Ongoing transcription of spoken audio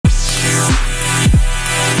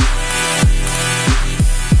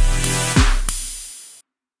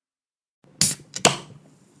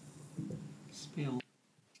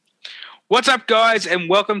What's up, guys, and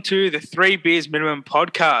welcome to the 3 Beers Minimum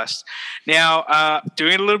podcast. Now,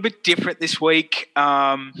 doing it a little bit different this week.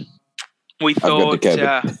 We thought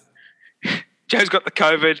Joe's got the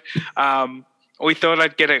COVID. We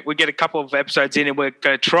thought we'd get a couple of episodes in, and we're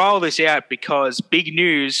going to trial this out because big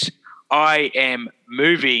news: I am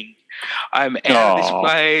moving. I'm out of this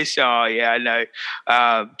place. Oh yeah, I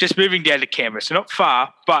know. Just moving down to Canberra, so not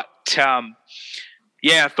far, but.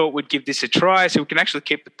 I thought we'd give this a try so we can actually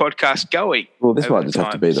keep the podcast going. Well, this might just have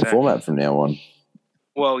to be the format from now on.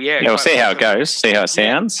 Well, yeah. We'll see how it goes, see how it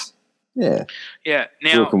sounds. Yeah. Yeah.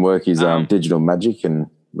 Now, Will can work his digital magic and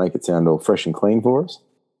make it sound all fresh and clean for us.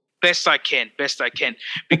 Best I can,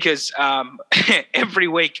 because every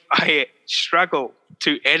week I struggle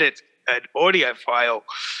to edit an audio file.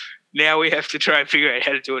 Now we have to try and figure out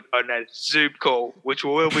how to do it on a Zoom call, which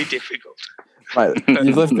will be difficult. Mate,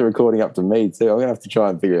 you've left the recording up to me too. I'm going to have to try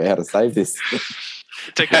and figure out how to save this.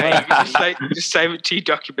 It's okay. Just save it to your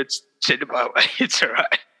documents, send it my way. It's all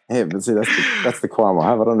right. Yeah, but see, that's the qualm I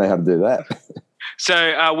have. I don't know how to do that.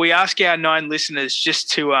 So we ask our 9 listeners just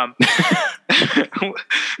to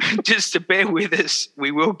just to bear with us.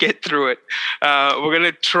 We will get through it. We're going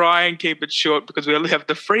to try and keep it short because we only have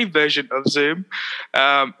the free version of Zoom,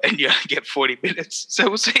 and you only get 40 minutes. So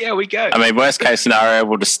we'll see how we go. I mean, worst case scenario,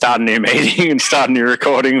 we'll just start a new meeting and start a new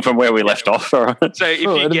recording from where we left off. All right? So if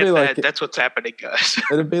you get that, that's what's happening, guys.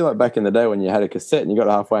 It'd be like back in the day when you had a cassette and you got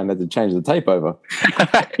halfway and had to change the tape over.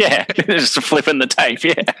 Yeah, just flipping the tape,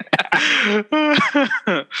 yeah.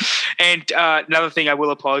 And another thing I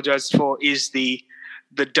will apologise for is the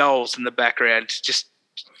dolls in the background. Just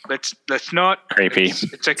let's not creepy.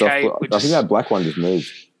 It's okay. I think that black one just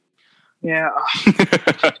moved. Yeah. Is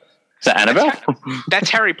that Annabelle? That's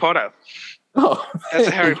Harry Potter. Oh, that's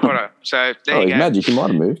a Harry Potter. So there you go. Magic. He might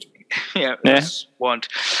have moved. Yeah. Want.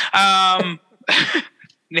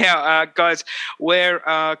 Now, guys, we're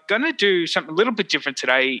going to do something a little bit different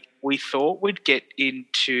today. We thought we're going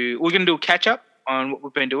to do a catch-up on what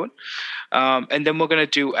we've been doing, and then we're going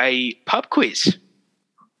to do a pub quiz.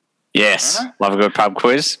 Yes, love a good pub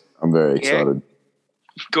quiz. I'm very excited.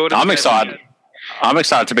 Good. I'm excited. I'm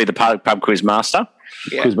excited to be the pub quiz master.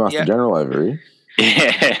 Yeah. Quiz master general over here.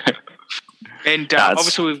 Yeah. And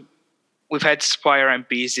obviously we've had to supply our own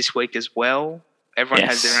beers this week as well. Everyone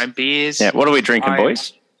has their own beers. Yeah. What are we drinking,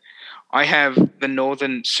 boys? I have the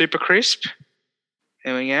Northern Super Crisp.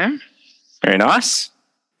 There we go. Very nice.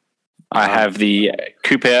 I have the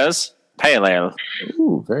Cooper's Pale Ale.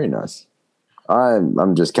 Ooh, very nice.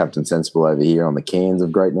 I'm just Captain Sensible over here on the cans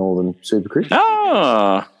of Great Northern Super Crisp.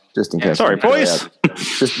 Oh. Just in case. Sorry, boys.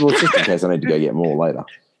 Just in case I need to go get more later.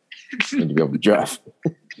 Need to be able to drive.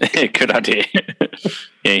 Good idea.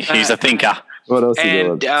 Yeah, he's a thinker. What else you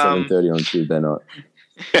do at 7:30 on Tuesday night?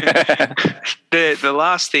 The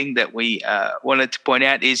last thing that we wanted to point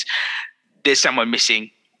out is there's someone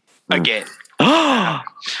missing again.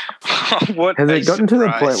 What has it gotten to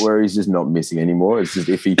the point where he's just not missing anymore? It's just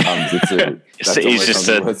if he comes, he's just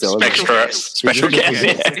a special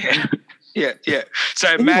guest. Yeah.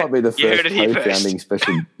 So he Matt, might be the first co-founding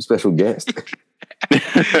special guest.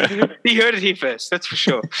 He heard it here first, that's for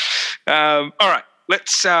sure. All right,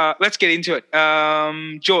 let's get into it.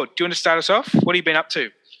 George, do you want to start us off? What have you been up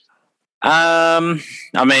to? I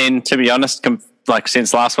mean, to be honest,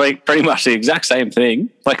 since last week, pretty much the exact same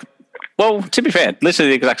thing. Well, to be fair, literally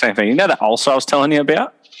the exact same thing. You know that ulcer I was telling you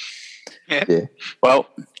about? Yeah. Well,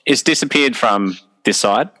 it's disappeared from this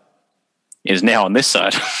side. It is now on this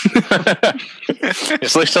side.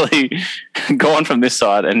 It's literally gone from this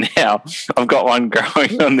side, and now I've got one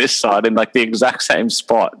growing on this side in the exact same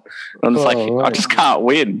spot. And I'm right. I just can't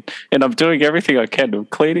win, and I'm doing everything I can to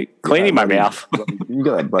cleaning my mouth. You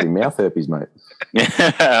got that bloody mouth herpes, mate.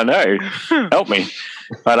 Yeah, I know. Help me.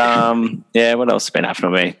 But what else has been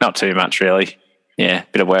happening to me? Not too much, really. Yeah,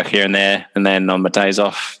 bit of work here and there, and then on my days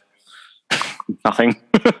off, nothing.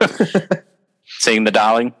 Seeing the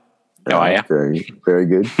darling. How are you? Very, very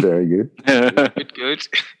good. Very good. Good.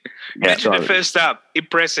 Mention it first up.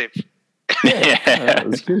 Impressive. Yeah. That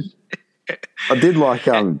was good. I did like,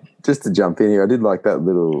 just to jump in here, I did like that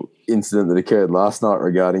little incident that occurred last night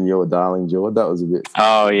regarding your darling, George. That was a bit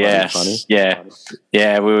funny. Yeah.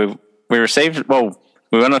 Yeah, we received,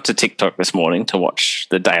 we went on to TikTok this morning to watch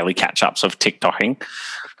the daily catch-ups of TikToking.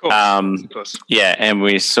 Of course. Yeah, and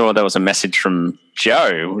we saw there was a message from Joe.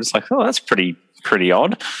 It was like, oh, that's pretty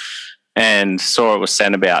odd. And saw it was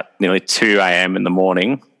sent about nearly 2 a.m. in the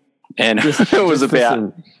morning. And it was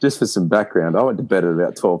just for some background, I went to bed at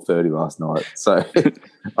about 12:30 last night. So I think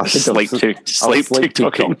sleep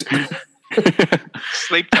TikToking.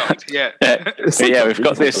 Sleep dogs, yeah. Yeah, we've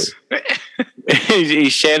got this. He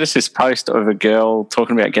shared us this post of a girl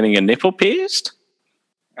talking about getting a nipple pierced.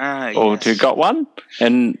 Or who got one.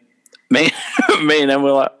 And me and them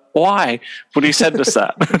were like, why would he send us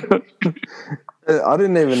that? I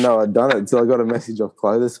didn't even know I'd done it until I got a message off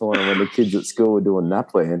Chloe this morning when the kids at school were doing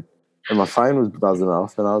NAPLAN, and my phone was buzzing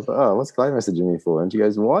off, and I was like, oh, what's Chloe messaging me for? And she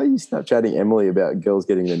goes, why are you Snapchatting Emily about girls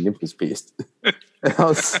getting their nipples pierced? And I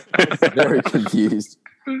was very confused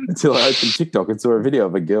until I opened TikTok and saw a video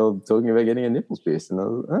of a girl talking about getting her nipples pierced, and I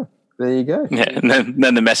was like, oh, there you go. Yeah, and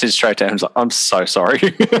then the message straight to him was like, I'm so sorry.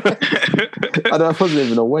 I wasn't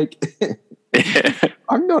even awake.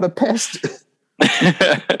 I'm not a pest.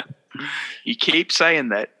 You keep saying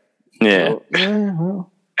that. Yeah.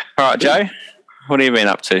 Well. All right, Joe, what have you been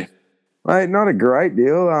up to? Mate, not a great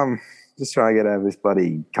deal. Just trying to get over this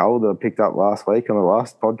bloody cold that I picked up last week on the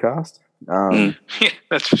last podcast. Yeah,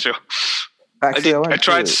 that's for sure. Actually, I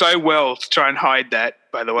tried so well to try and hide that,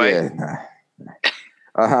 by the way. Yeah, no.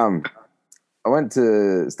 I went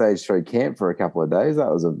to Stage 3 camp for a couple of days. That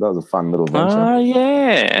was a fun little venture. Oh,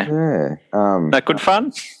 yeah. Yeah. That good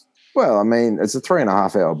fun? Well, I mean, it's a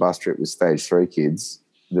 3.5-hour bus trip with Stage 3 kids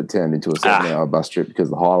that turned into a 7-hour bus trip because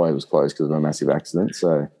the highway was closed because of a massive accident.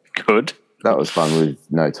 So good. That was fun with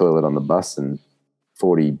no toilet on the bus and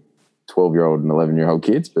 40 12-year-old and 11-year-old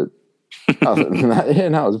kids. But other than that, yeah,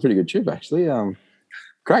 no, it was a pretty good trip, actually.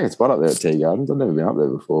 Cracking spot up there at Tea Gardens. I've never been up there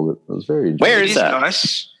before, but it was very enjoyable. Where is that?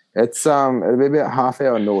 Nice. It's it'll be about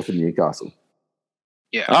half-hour north of Newcastle.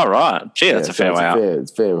 Yeah. Oh, right. Gee, that's a fair way out.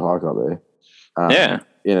 It's a fair hike up there. Yeah.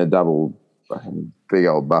 In a double big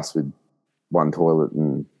old bus with one toilet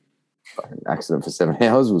and accident for 7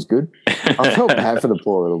 hours was good. I felt bad for the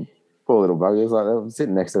poor little buggers. Like, they were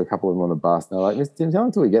sitting next to a couple of them on the bus, and they're like, Mr. Tim, how long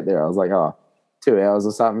until we get there? I was like, 2 hours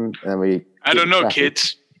or something. And I don't know,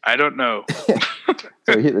 kids. I don't know.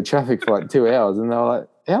 So we hit the traffic for like 2 hours, and they were like,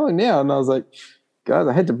 how long now? And I was like, guys,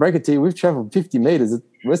 I had to break it to you. We've traveled 50 meters.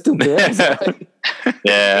 We're still 2 hours away.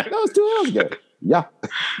 Yeah. That was 2 hours ago. Yeah.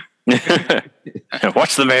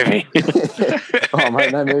 Watch the movie. Oh,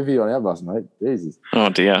 mate, no movie on our bus, mate. Jesus. Oh,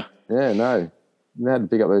 dear. Yeah, no. We had to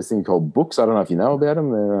pick up those things called books. I don't know if you know about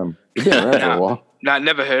them. They've been around for a while. No,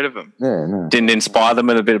 never heard of them. Yeah, no. Didn't inspire them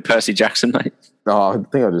with a bit of Percy Jackson, mate? Oh, I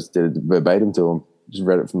think I just did it verbatim to them. Just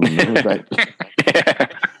read it from the memory bank.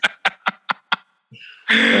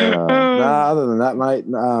 Other than that, mate.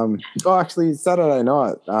 Actually, Saturday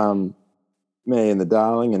night, me and the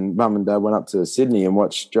darling and mum and dad went up to Sydney and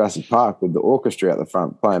watched Jurassic Park with the orchestra out the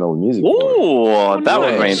front playing all the music. Oh, that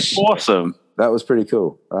would have been awesome. That was pretty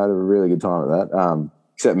cool. I had a really good time at that.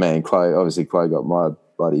 Except me and Chloe. Obviously, Chloe got my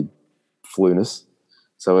bloody flunus.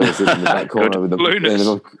 So we're sitting in the back corner with the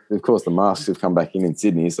and of course the masks have come back in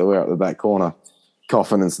Sydney, so we're at the back corner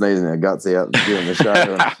coughing and sneezing our guts out during the show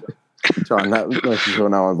and trying that, making sure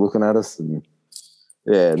no one's looking at us. And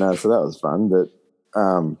yeah, no, so that was fun. But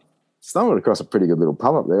stumbled across a pretty good little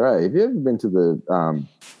pub up there, eh? Have you ever been to the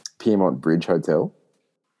Piermont Bridge Hotel?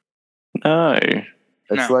 No.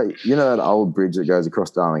 It's like, you know that old bridge that goes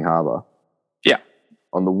across Darling Harbour? Yeah.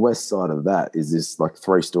 On the west side of that is this like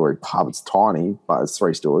 3-story pub. It's tiny, but it's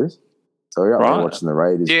 3 stories. So we're up there watching the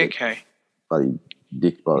Raiders. Yeah, okay. Bloody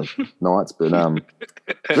dick by nights, but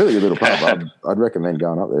really good little pub. I'd recommend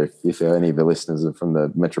going up there if any of the listeners are from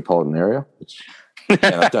the metropolitan area, which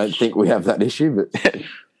I don't think we have that issue, but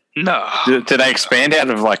no. Did they expand out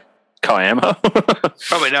of like Kiama?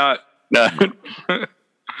 Probably not. No.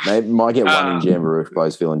 They might get one in Jamboree if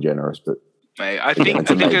Bo's feeling generous, but mate, I think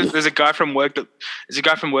there's a guy from work that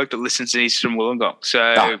listens and he's from Wollongong.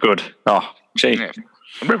 So good. Oh, gee. Yeah,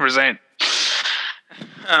 represent.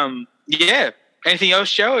 Yeah. Anything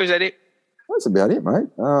else, Joe, or is that it? That's about it, mate.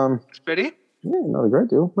 That's about it? Yeah, not a great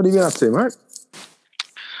deal. What have you been up to, mate?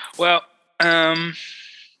 Well,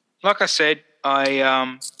 like I said,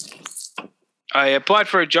 I applied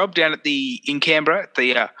for a job down in Canberra at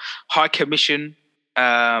the High Commission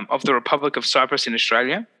of the Republic of Cyprus in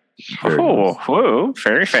Australia. Whoa,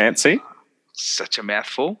 very fancy. Such a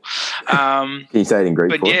mouthful. Can you say it in Greek?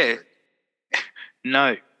 But yeah,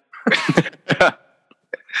 no.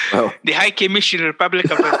 Well. The High Commission Republic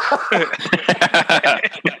of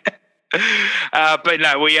but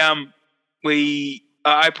no,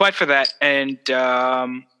 I applied for that, and a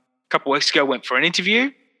couple of weeks ago went for an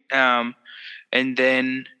interview, and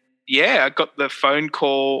then I got the phone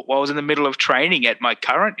call while I was in the middle of training at my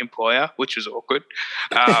current employer, which was awkward.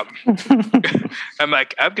 I'm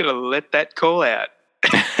like, I'm gonna let that call out.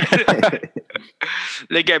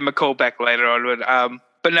 They gave him a call back later on,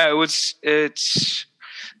 but no, it's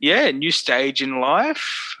a new stage in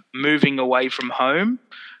life, moving away from home.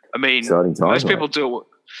 I mean, most people do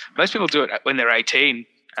it when they're 18.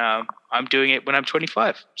 I'm doing it when I'm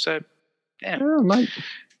 25. So, yeah. Oh, mate.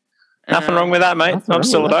 Nothing wrong with that, mate. I'm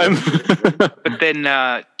still at home. But then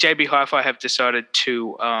JB Hi-Fi have decided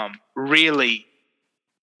to really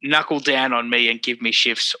knuckle down on me and give me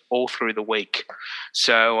shifts all through the week.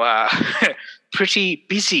 So pretty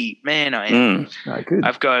busy, man. I am. Good.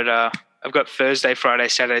 I've got Thursday, Friday,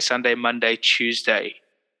 Saturday, Sunday, Monday, Tuesday,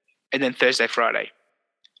 and then Thursday, Friday.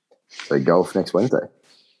 So golf next Wednesday?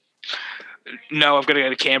 No, I've got to go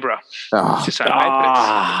to Canberra.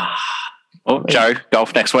 Joe,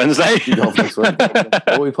 golf next Wednesday. Golf next Wednesday.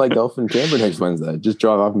 Or we play golf in Canberra next Wednesday. Just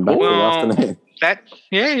drive up and back for the afternoon.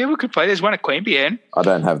 Yeah, we could play. There's one at Queanbeyan. I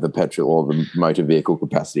don't have the petrol or the motor vehicle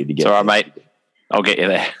capacity to get there. All right, mate. I'll get you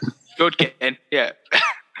there. Good, Ken. Yeah.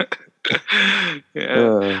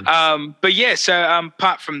 But yeah, so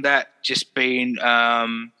apart from that, just been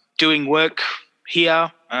doing work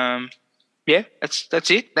here. Yeah, that's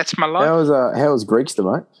it. That's my life. How was Greekster,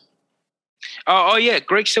 mate? Oh yeah,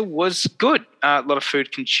 Greekster was good. A lot of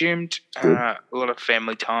food consumed, a lot of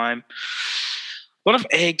family time, a lot of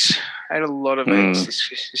eggs. I had a lot of eggs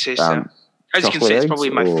this Easter. As you can see, it's probably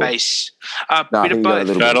my face. Bit of both.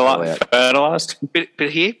 Fertilized.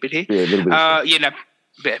 Bit here, bit here. Yeah, a little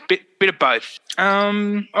bit. Bit of both.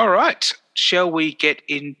 All right. Shall we get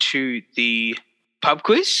into the pub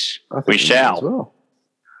quiz? We shall. As well.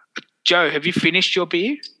 Joe, have you finished your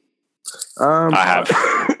beer? I have.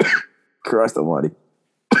 Christ almighty.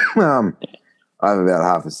 I have about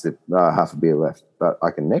half a beer left, but I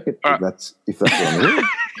can neck it if that's what I'm doing.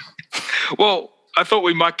 Well, I thought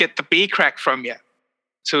we might get the beer crack from you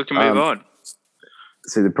so we can move on.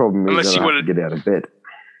 See, the problem is I have to get out of bed.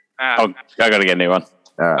 I got to get a new one.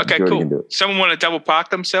 Okay, cool. Someone want to double park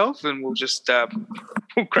themselves and we'll just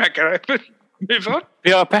we'll crack it open. Move on.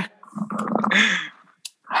 Yeah, pack.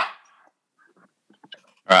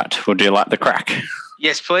 All right, would you like the crack?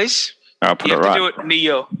 Yes, please. I'll put it right. You have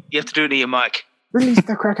to do it near your mic. Release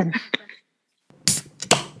the Kraken.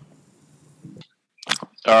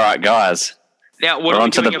 All right, guys. Now, what are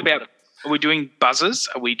we doing about? Are we doing buzzers?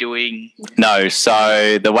 Are we doing? No.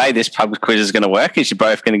 So the way this pub quiz is going to work is you're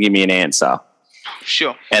both going to give me an answer.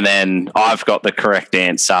 Sure. And then I've got the correct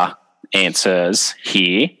answers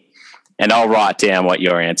here, and I'll write down what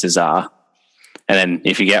your answers are. And then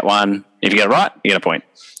if you get it right, you get a point.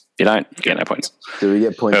 If you don't, you get no points. Do we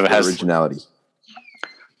get points for originality?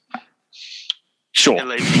 Sure.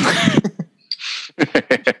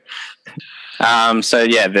 So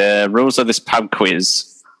yeah, the rules of this pub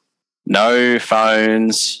quiz: no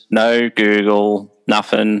phones, no Google,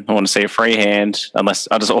 nothing. I want to see a free hand, unless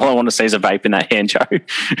all I want to see is a vape in that hand, Joe.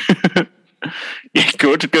 Yeah,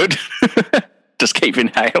 good. Just keep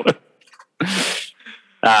inhaling.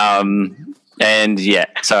 And yeah,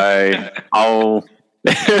 so I'll.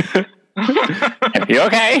 You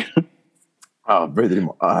okay? Oh, I'm breathing in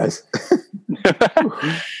my eyes.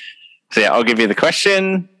 So yeah, I'll give you the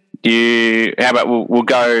question. How about we'll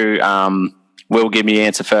go. Will give me the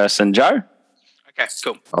answer first, and Joe. Okay,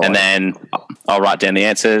 cool. And then I'll write down the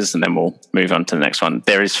answers, and then we'll move on to the next one.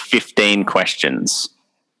 There is 15 questions.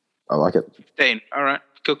 I like it. 15. All right.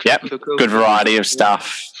 Cool. Yep. Cool. Good variety of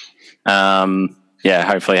stuff. Yeah.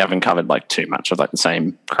 Hopefully, haven't covered too much of the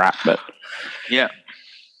same crap, but yeah.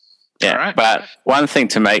 Yeah. All right. But one thing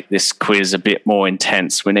to make this quiz a bit more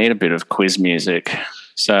intense, we need a bit of quiz music.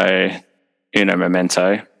 So, uno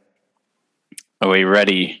momento. Are we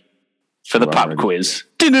ready for the pub quiz?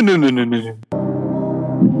 That's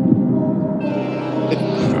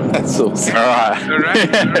awesome. All right.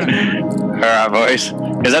 All right, boys.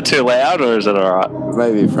 Is that too loud or is it all right?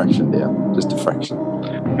 Maybe a fraction down. Just a fraction.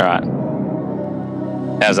 All right.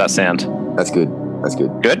 How's that sound? That's good.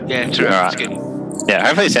 Good? Yeah, true. All right. That's good. Yeah,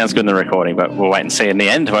 hopefully it sounds good in the recording, but we'll wait and see in the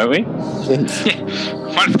end, won't we?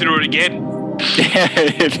 Might have to do it again.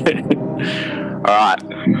 All right.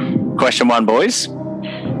 Question 1, boys.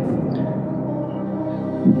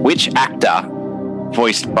 Which actor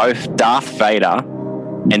voiced both Darth Vader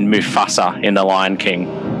and Mufasa in The Lion King?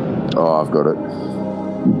 Oh, I've got it.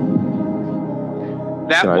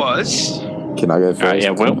 Can I go first?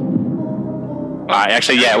 Yeah, Will.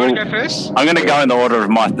 Actually, yeah. You want to go first? I'm going to go in the order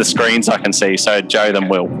of the screens I can see. So Joe, then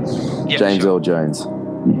Will. Yep, James Earl Jones.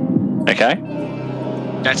 Okay.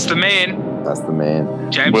 That's the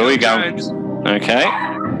man. James Will Earl we go? Jones. Okay.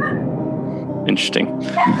 Interesting.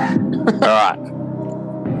 All right.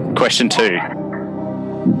 Question 2.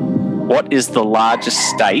 What is the largest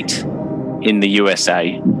state in the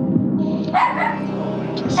USA? I'm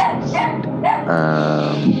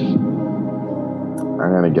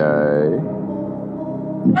going to go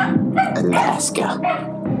Alaska.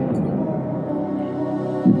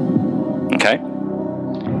 Okay.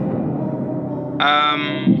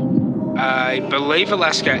 I believe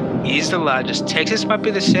Alaska is the largest. Texas might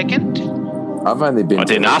be the second. I've only been. I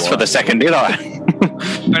didn't ask for the second, did I?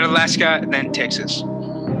 But Alaska and then Texas.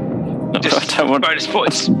 Just I don't want bonus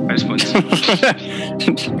points. Bonus points.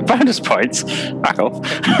 bonus points. Back off.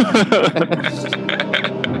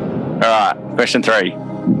 All right. Question 3.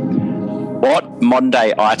 What modern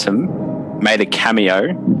day item made a cameo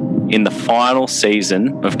in the final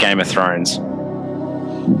season of Game of Thrones?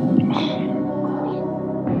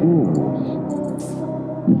 Ooh.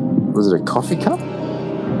 Was it a coffee cup?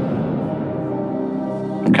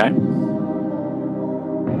 Okay.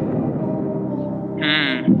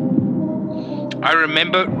 I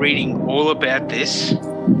remember reading all about this. For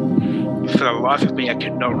the life of me, I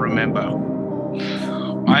could not remember.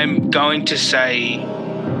 I'm going to say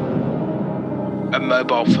a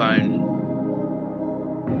mobile phone.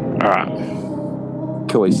 All right.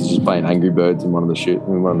 Khalees is just playing Angry Birds in one of the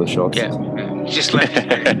shots. Yeah, just left.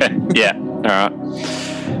 Yeah. All right.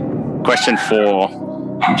 Question 4.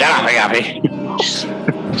 Abby.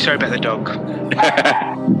 Sorry about the dog.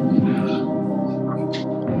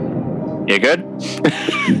 You good?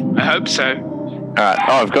 I hope so. All right.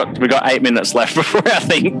 Oh, we've got 8 minutes left before our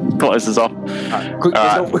thing closes off. Quick,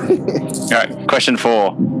 All right. Question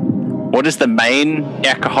 4. What is the main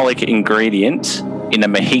alcoholic ingredient in a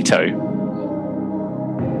mojito?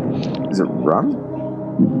 Is it rum?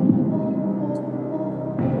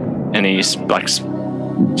 And he's like,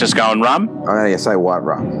 just going rum? I'm going to say white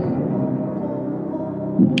rum.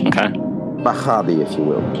 Okay. Bacardi, if you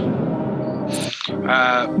will.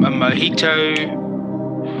 A mojito.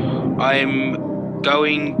 I'm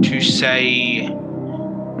going to say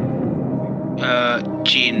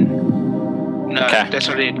gin. No, Okay. That's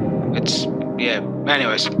not it. It's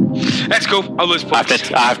Anyways, that's cool. I'll lose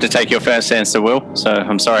points. I have to take your first answer, Will. So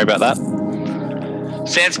I'm sorry about that.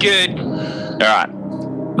 Sounds good. All right.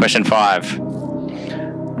 Question 5.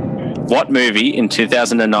 What movie in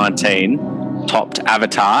 2019 topped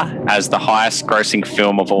Avatar as the highest grossing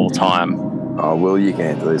film of all time? Oh, Will, you can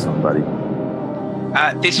answer this one, buddy.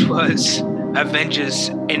 This was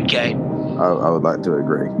Avengers Endgame. I would like to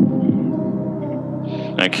agree.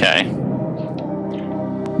 Okay.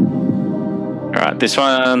 All right. This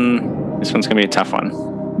one's going to be a tough one.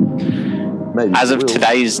 Maybe As of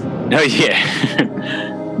today's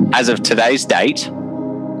date,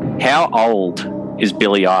 how old is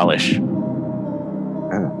Billie Eilish?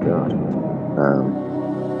 Oh God.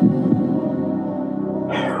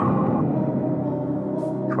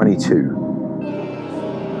 22.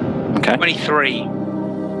 Okay. 23.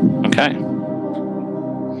 Okay.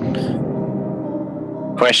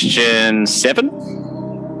 Question 7.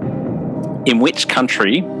 In which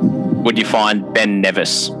country would you find Ben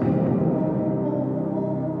Nevis?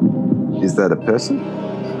 Is that a person?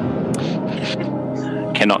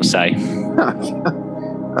 Cannot say.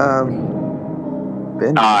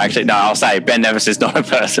 Ben. Oh, actually, no, I'll say Ben Nevis is not a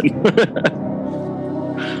person.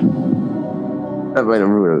 That really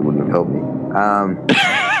wouldn't have helped me.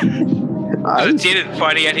 I didn't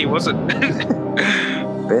finding out he wasn't.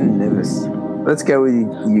 Ben Nevis. Let's go with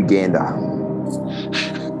Uganda.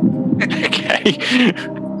 Okay.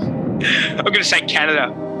 I'm going to say Canada.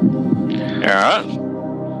 All right.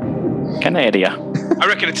 Canada. I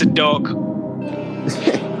reckon it's a dog.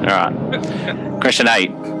 All right. Question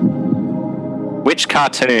 8. Which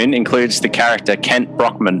cartoon includes the character Kent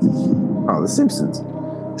Brockman? Oh, The Simpsons.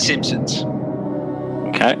 Simpsons.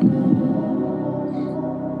 Okay.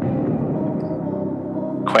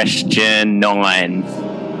 Question 9.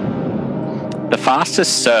 The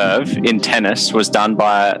fastest serve in tennis was done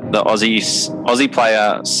by the Aussie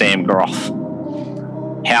player Sam Groth.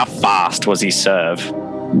 How fast was his serve?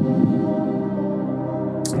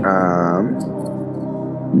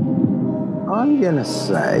 I'm gonna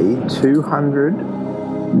say 200.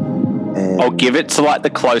 I'll give it to like the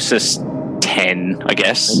closest 10, I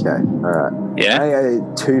guess. Okay, all right. Yeah.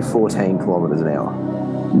 214 kilometers an hour.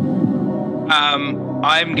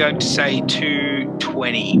 I'm going to say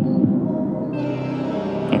 220.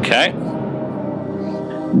 Okay.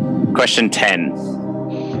 Question 10.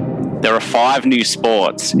 There are 5 new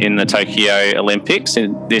sports in the Tokyo Olympics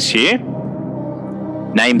this year.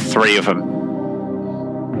 Name 3 of them.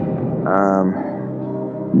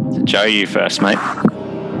 Joe, you first, mate.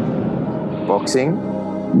 Boxing,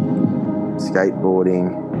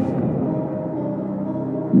 skateboarding,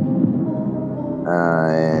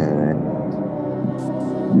 and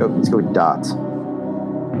let's go with darts.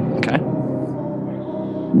 Okay.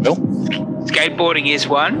 Bill? Skateboarding is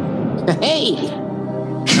one. Hey!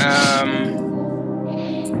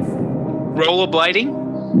 Rollerblading.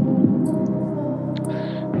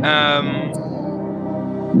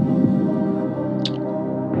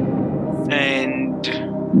 And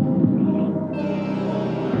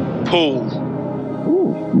pool.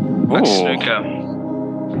 Ooh. Like snooker.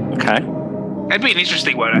 Okay. That'd be an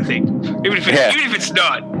interesting one, I think. Even if it's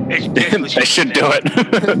not, it definitely they should do it.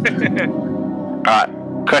 All right.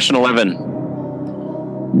 Question 11.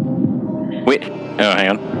 Hang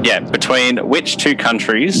on. Yeah. Between which two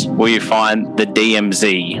countries will you find the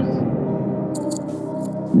DMZ?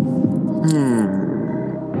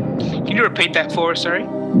 Can you repeat that for us, sorry?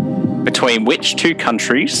 Between which two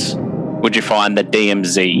countries would you find the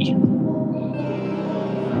DMZ?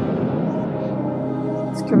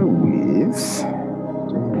 Let's go with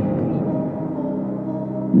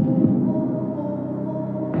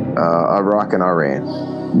Iraq and Iran.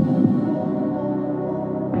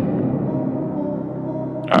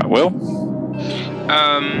 All right, Will?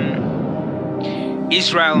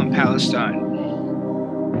 Israel and Palestine.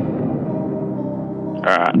 All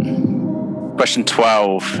right. Question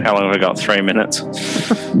 12. How long have we got? 3 minutes.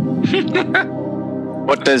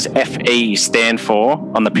 What does Fe stand for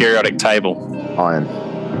on the periodic table? Iron.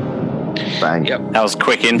 Bang. Yep. That was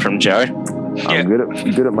quick in from Joe. I'm good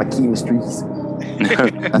at my chemistries.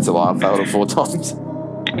 That's a lie. I've failed it 4 times.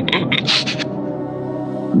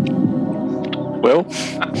 Will?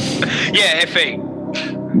 Yeah, Fe.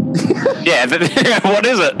 Yeah, what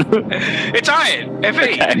is it? It's iron.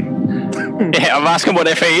 Fe. Okay. Yeah, I'm asking what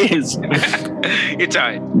Fe is. It's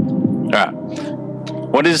iron. All right.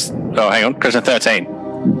 What is... Oh, hang on. Question 13.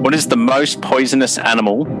 What is the most poisonous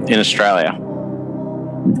animal in Australia?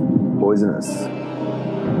 Poisonous.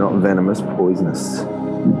 Not venomous, poisonous.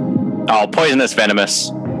 Oh, poisonous,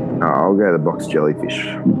 venomous. No, I'll go the box jellyfish.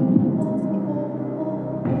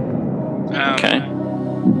 Okay.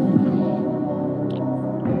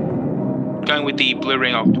 Going with the blue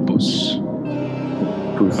ring octopus.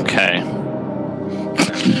 Okay.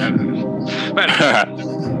 But,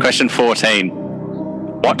 Question 14.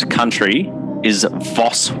 What country is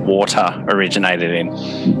Voss water originated in?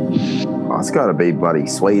 Oh, it's got to be bloody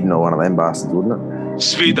Sweden or one of them bastards, wouldn't it?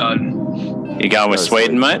 Sweden. You going with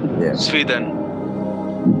Sweden, mate? Yeah. Sweden.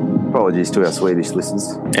 Apologies to our Swedish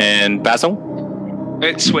listeners. And Basil?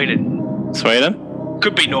 It's Sweden. Sweden?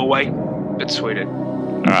 Could be Norway, but Sweden.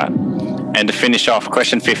 All right. And to finish off,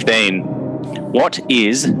 question 15. What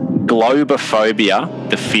is globophobia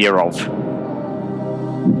the fear of?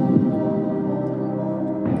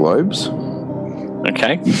 Globes?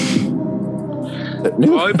 Okay.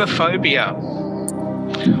 Globophobia.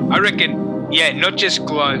 I reckon, not just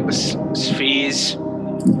globes, spheres,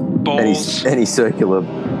 balls. Any circular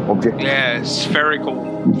object? Yeah, spherical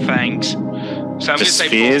things. So I'm going to say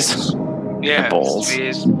spheres? balls. Yeah, balls.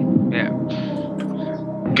 Spheres. Yeah.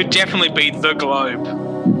 Could definitely be the globe,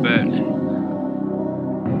 but...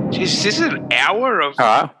 Jeez, this is an hour of... All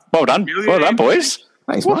right. Well done. Well done, boys.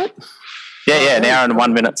 Thanks, mate. Yeah, an hour and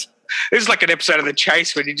 1 minute. This is like an episode of The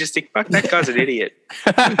Chase when you just think, fuck, that guy's an idiot.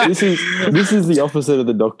 This is the opposite of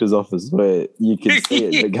the doctor's office where you can see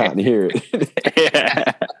it but can't hear it.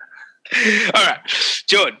 Yeah. All right.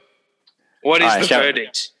 Jordan, what is the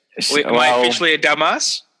verdict? Am I officially a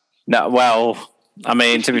dumbass? No, well, I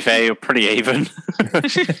mean, to be fair, you're pretty even.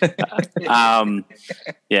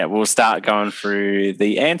 We'll start going through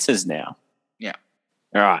the answers now. Yeah.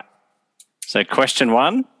 All right. So question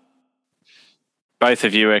 1. Both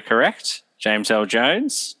of you are correct. James L.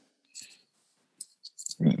 Jones.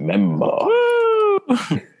 Remember. Woo! All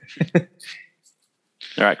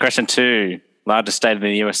right. Question 2. Largest state in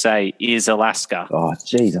the USA is Alaska. Oh,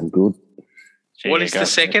 geez, I'm good. What is the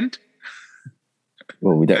second?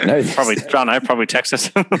 Well, we don't know. Probably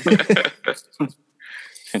Texas.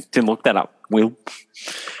 Didn't look that up, Will.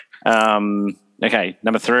 Okay,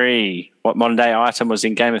 number 3. What modern day item was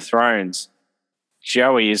in Game of Thrones?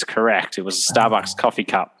 Joey is correct. It was a Starbucks coffee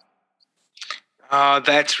cup. Oh,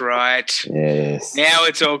 that's right. Yes. Now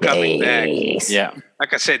it's all coming back. Yeah.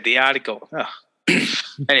 Like I said, the article. Oh.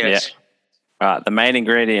 Anyways. Yeah. All right, the main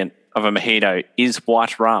ingredient of a mojito is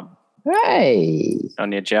white rum. Hey.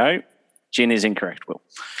 On your Joe. Gin is incorrect, Will.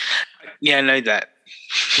 Yeah, I know that.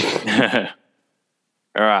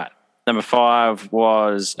 All right. Number 5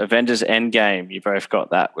 was Avengers Endgame. You both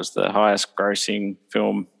got that. Was the highest grossing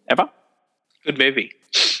film ever. Good movie.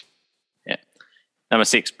 Yeah. Number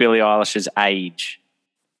 6, Billie Eilish's age.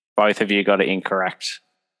 Both of you got it incorrect.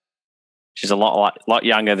 She's a lot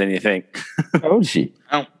younger than you think. How old is she?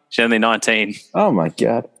 Oh. She's only 19. Oh, my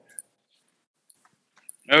God.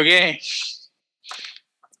 Okay.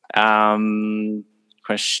 Question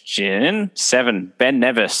Question 7. Ben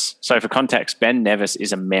Nevis. So for context, Ben Nevis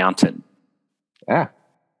is a mountain.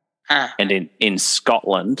 And in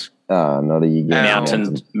Scotland, not a you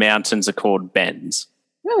mountains are called bens.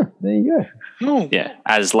 Yeah, there you go. Oh. Yeah,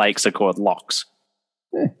 as lakes are called lochs.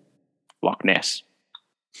 Yeah. Loch Ness.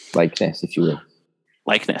 Lake Ness, if you will.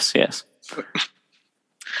 Lake Ness, yes.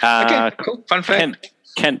 Okay, cool. Fun fact.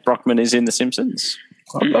 Kent Brockman is in The Simpsons.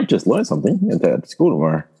 I've just learned something. I'm going to school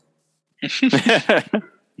tomorrow.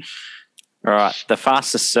 All right. The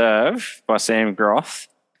fastest serve by Sam Groth.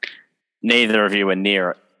 Neither of you are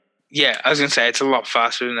near it. Yeah, I was going to say it's a lot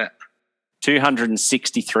faster, isn't it?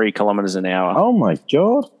 263 kilometres an hour. Oh my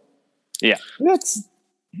God. Yeah. That's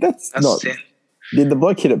not. It. Did the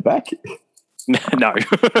bloke hit it back? No.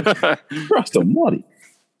 Christ almighty.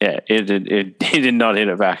 Yeah, he did not hit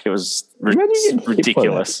it back. It was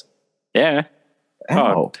ridiculous. Yeah.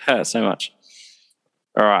 Ow. Oh, it hurt so much.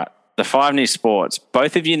 All right. The 5 new sports.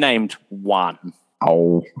 Both of you named one.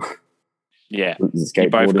 Oh. Yeah. You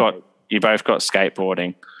both got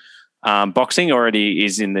skateboarding. Boxing already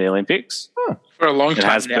is in the Olympics. For a long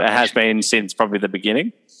time now. It has been since probably the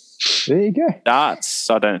beginning. There you go. Darts,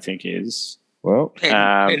 I don't think is. Well.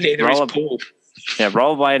 And neither is pool. Yeah,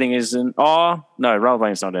 rollerblading isn't. Oh, no,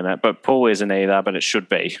 rollerblading's not in it, but pool isn't either, but it should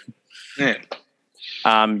be. Yeah.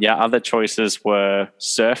 Other choices were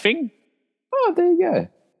surfing. Oh, there you go.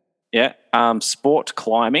 Yeah. Sport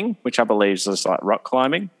climbing, which I believe is like rock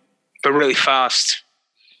climbing. But really fast.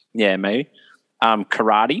 Yeah, maybe.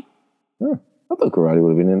 Karate. Oh, I thought karate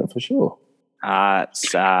would have been in it for sure.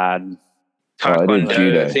 It's Taekwondo,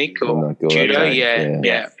 judo. I think. Or judo,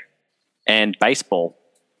 yeah. And baseball.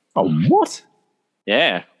 Oh, what?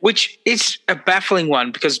 Yeah. Which is a baffling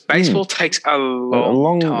one because baseball takes a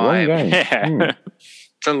long time. Long game. Yeah.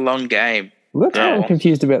 It's a long game. Well, that's why I'm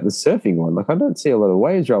confused about the surfing one. Like, I don't see a lot of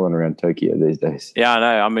waves rolling around Tokyo these days. Yeah, I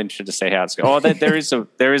know. I'm interested to see how it's going. Oh,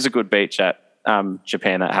 there is a good beach at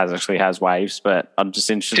Japan that actually has waves, but I'm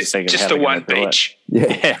just interested to see just the one beach.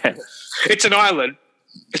 Yeah. It's an island.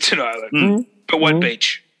 But one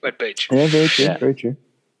beach. One beach. Yeah, very true. Very true.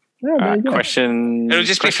 Yeah, question. It'll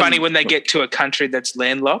just be funny when they get to a country that's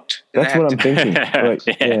landlocked. That's what I'm thinking.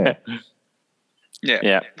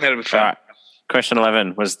 Yeah. That'll be fun. All right. Question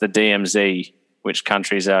 11 was the DMZ. Which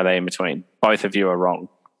countries are they in between? Both of you are wrong.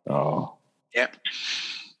 Oh. Yep.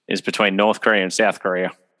 It's between North Korea and South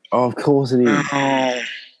Korea. Oh, of course it is. Oh.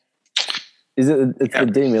 Is it? It's the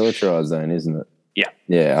demilitarized zone, isn't it? Yeah.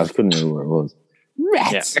 Yeah, I couldn't remember where it was.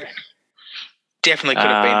 Rats. Yeah. Definitely could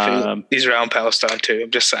have been for Israel and Palestine too. I'm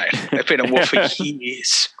just saying. They've been at war for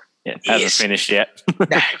years. Yeah, hasn't finished yet.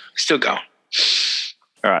 No, still going.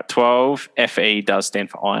 All right, 12. FE does stand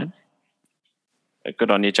for iron. Good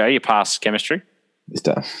on you, Joe. You passed chemistry. This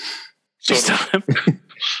time. This time.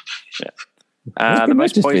 Yeah. The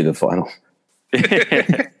most be the final.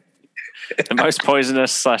 The most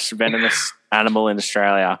poisonous / venomous animal in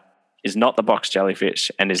Australia is not the box jellyfish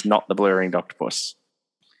and is not the blue-ringed octopus.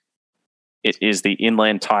 It is the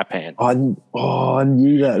inland taipan. I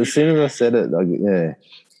knew that. As soon as I said it,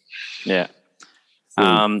 Yeah.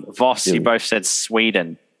 Voss, you both said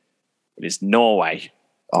Sweden. It is Norway.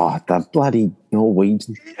 Oh, the bloody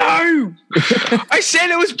Norwegian. No! I said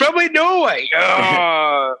it was probably Norway.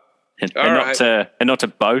 Oh. and not to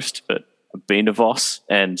boast, but I've been to Voss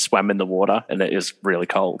and swam in the water, and it is really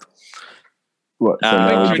cold. What? So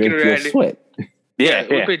now we drink your sweat? Yeah.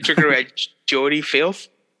 We've been drinking around Geordie filth.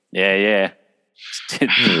 Yeah.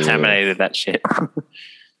 Contaminated that shit.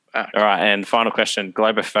 All right, and final question.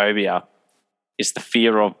 Globophobia is the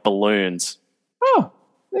fear of balloons. Oh,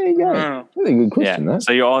 there you go. That's a good question, that.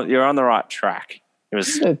 So you're on the right track. It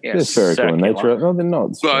was they're spherical in nature. No, they're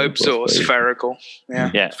not. Globes or spherical.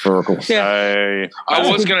 Yeah. Spherical. Yeah. So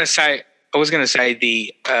I was going to say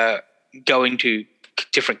the going to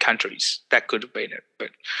different countries. That could have been it, but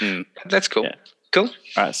that's cool. Yeah. Cool.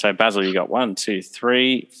 All right, so Basil, you got 1, 2,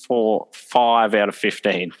 3, 4, 5 out of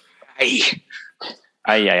 15. Hey.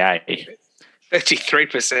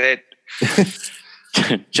 33%.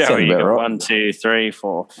 Joey, you got 1, 2, 3,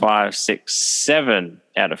 4, 5, 6, 7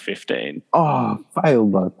 out of 15. Oh,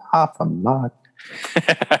 failed by half a mark.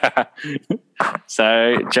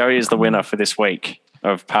 So Joey is the winner for this week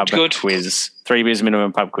of pub quiz. 3 beers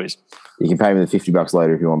minimum pub quiz. You can pay me the $50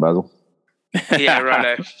 later if you want, Basil. Yeah,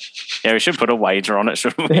 righto. Yeah, we should put a wager on it,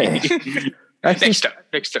 shouldn't we? Yeah. Actually,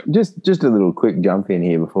 next time. Just a little quick jump in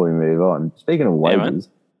here before we move on. Speaking of wagers,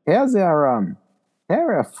 how's how are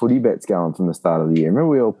our footy bets going from the start of the year? Remember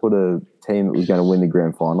we all put a team that was going to win the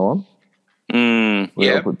grand final on?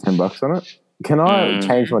 We all put $10 on it. Can I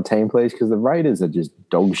change my team, please? Because the Raiders are just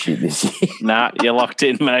dog shit this year. Nah, you're locked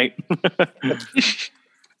in, mate.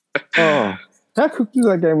 Oh, how cooked was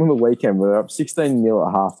that game on the weekend? We were up 16-0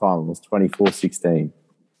 at halftime. It was 24-16.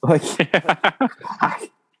 Like,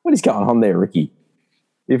 what is going on there, Ricky?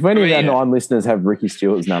 If any of our 9 listeners have Ricky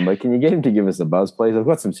Stewart's number, can you get him to give us a buzz, please? I've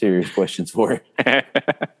got some serious questions for him.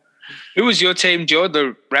 Who was your team, George?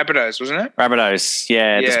 The Rabbitohs, wasn't it? Rabbitohs,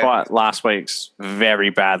 yeah. Despite last week's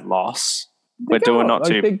very bad loss, we're doing not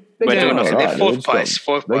too. They're fourth place.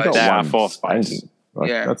 They are fourth place.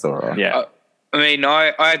 That's all right. Yeah. I mean,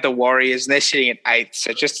 I had the Warriors, and they're sitting at 8th,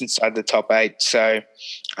 so just inside the top 8. So,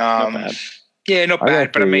 not bad. Yeah, not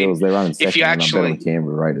bad. But I mean, if you actually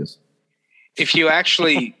Canberra Raiders, if you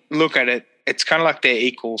actually look at it, it's kind of like they're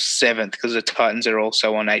equal 7th because the Titans are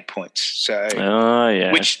also on 8 points. So,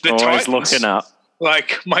 which the always Titans looking up.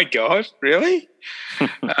 Like, my God, really?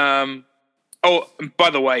 By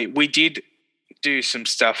the way, we did do some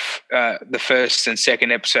stuff the first and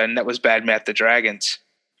second episode, and that was badmouth the Dragons.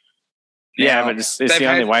 Now, but it's the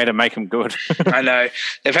only way to make them good. I know.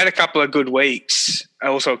 They've had a couple of good weeks,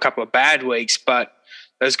 also a couple of bad weeks, but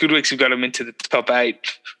those good weeks have got them into the top 8.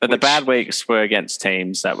 But the bad weeks were against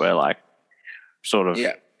teams that were like sort of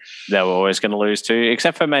they were always going to lose to,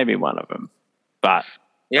 except for maybe one of them. But,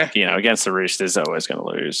 against the Roosters, they're always going to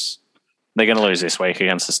lose. They're going to lose this week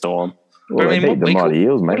against the Storm. Well, they beat the Mighty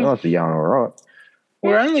Eels, mate. Might be going all right.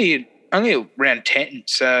 We're only around 10,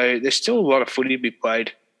 so there's still a lot of footy to be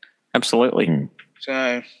played. Absolutely.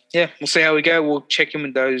 So, we'll see how we go. We'll check in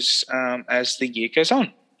with those as the year goes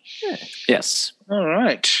on. Yeah. Yes. All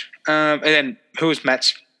right. And then who was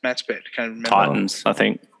Matt's bet? I can't remember. Titans, I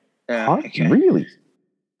think. Okay. Really?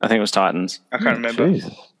 I think it was Titans. I can't remember.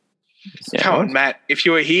 Yeah. Come on, Matt. If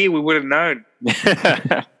you were here, we would have known.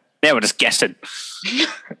 Yeah, we're just guessing.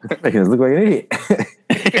 Making us look like an idiot.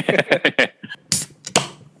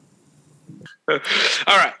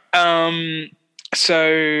 All right.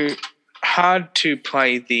 So hard to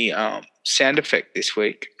play the sound effect this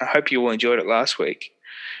week. I hope you all enjoyed it last week.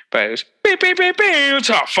 But it was beep, beep, beep, beep,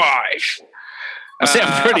 top 5. I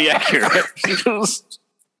sound pretty accurate.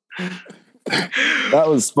 That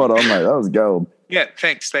was spot on, mate. That was gold. Yeah,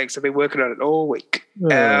 thanks. I've been working on it all week.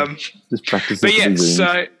 Just practicing. But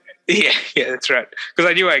that's right. Because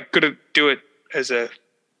I knew I couldn't do it as a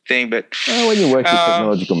thing, but when you work with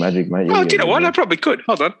technological magic, mate. Do you know what? I probably could.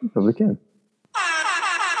 Hold on. You probably can.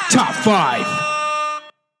 Top 5.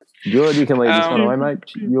 George, you can lead this one away, mate.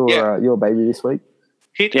 Your baby this week.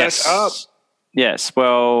 Hit us up. Yes,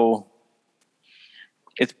 well,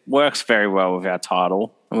 it works very well with our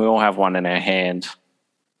title, and we all have one in our hand.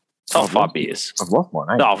 Top 5 beers. I've lost one,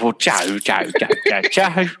 eh? Oh, well, Joe. I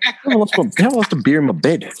lost a beer in my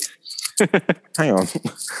bed. Hang on.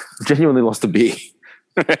 I genuinely lost a beer.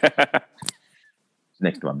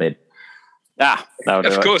 Next to my bed.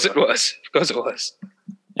 Of course it was.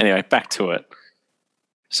 Anyway, back to it.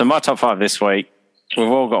 So my top 5 this week, we've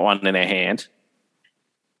all got one in our hand.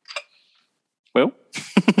 Will?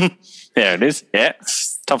 There it is. Yeah.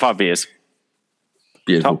 Top 5 beers.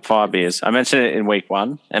 Beautiful. Top 5 beers. I mentioned it in week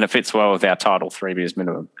 1, and it fits well with our title, 3 beers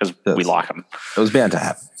minimum, because we like them. It was bound to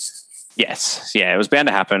happen. Yes. Yeah, it was bound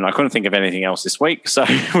to happen. I couldn't think of anything else this week, so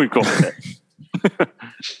we've gone with it.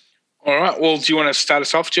 All right. Well, do you want to start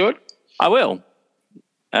us off, George? I will.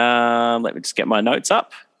 Let me just get my notes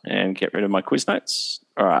up and get rid of my quiz notes.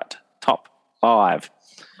 All right. Top 5.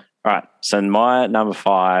 All right. So my number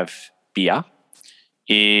 5 beer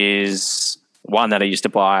is one that I used to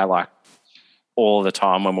buy like all the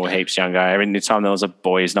time when we were heaps younger. Every time there was a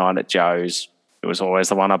boys' night at Joe's, it was always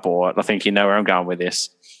the one I bought. I think you know where I'm going with this.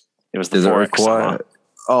 It was the 4X Summer.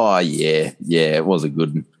 Oh, yeah. Yeah, it was a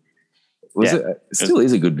good one. It still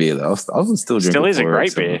is a good beer, though. I was still drinking. Still is a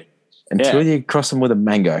great beer. Until you cross them with a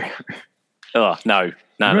mango. Oh, no.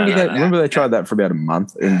 Remember they tried that for about a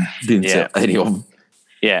month and didn't sell any of them.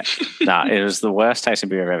 Yeah. It was the worst tasting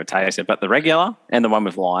beer I've ever tasted. But the regular and the one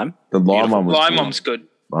with lime. The lime one was one's good.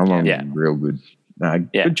 Lime one was real good.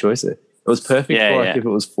 Good choice there. It was perfect for if it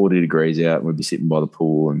was 40 degrees out and we'd be sitting by the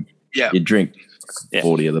pool and you'd drink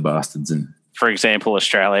 40 of the bastards. And for example,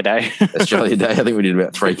 Australia Day. I think we did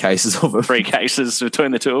about 3 cases of it. 3 cases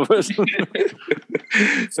between the two of us.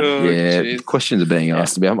 Questions are being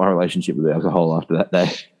asked about my relationship with alcohol after that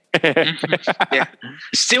day.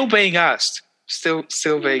 Still being asked. Still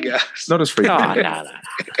being asked. Not as frequently. No.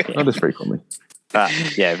 Not as frequently.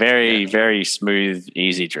 Very, very smooth,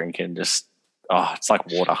 easy drinking. Just, it's like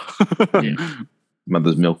water.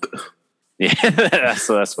 Mother's milk. Yeah, that's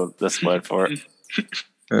the word for it.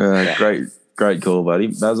 Great call, buddy.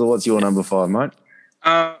 Basil, what's your number 5, mate?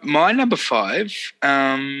 My number 5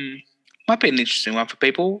 might be an interesting one for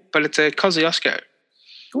people, but it's a Kosciuszko.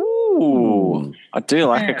 Ooh, I do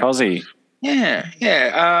like a Cosy.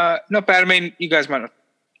 Not bad. I mean, you guys might not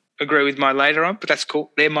agree with mine later on, but that's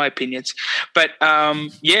cool. They're my opinions. But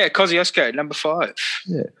Kosciuszko, number 5.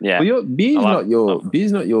 Yeah. Well,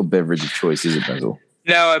 beer's not your beverage of choice, is it, Basil?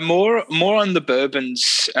 No, more on the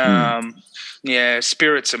bourbons.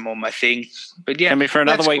 Spirits are more my thing. But yeah, can be for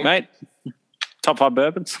another week, mate. Top 5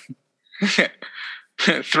 bourbons.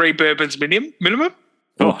 3 bourbons minimum.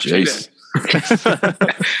 Oh, jeez.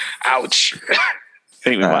 Ouch. I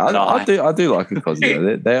think we might die. I do like a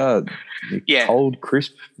Cosio. They are cold,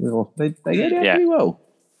 crisp. They go down pretty well.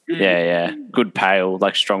 Yeah. Good pale,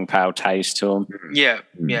 like strong pale taste to them. Yeah.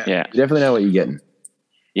 You definitely know what you're getting.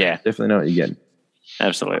 Yeah. Definitely know what you're getting.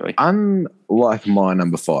 Absolutely. Unlike my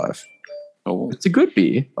number 5. Oh. It's a good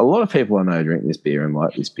beer. A lot of people I know drink this beer and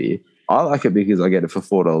like this beer. I like it because I get it for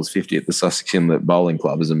 $4.50 at the Sussex Inlet Bowling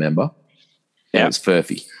Club as a member. Yeah. It's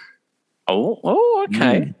Furphy. Oh,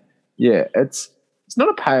 okay. Yeah, it's not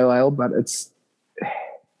a pale ale, but it's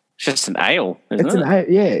just an ale, isn't it? Ale,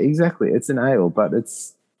 yeah, exactly. It's an ale, but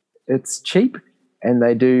it's cheap, and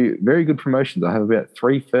they do very good promotions. I have about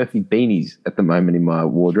 3 Furphy beanies at the moment in my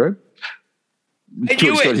wardrobe.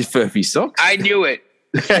 George's got his Furphy socks. I knew it.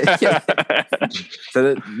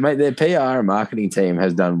 So, mate, their PR and marketing team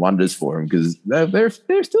has done wonders for them because they're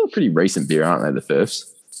still a pretty recent beer, aren't they? The Furfs.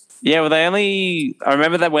 Yeah, well, I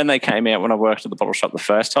remember that when they came out when I worked at the bottle shop the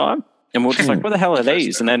first time, and we were just like, what the hell are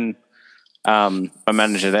these? And then my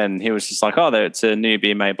manager then, he was just like, it's a new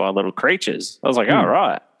beer made by Little Creatures. I was like, oh,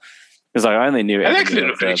 right. Because I only knew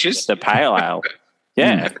the pale ale.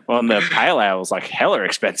 Yeah, well, the pale ale was like hella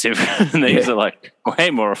expensive. And these are like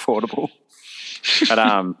way more affordable.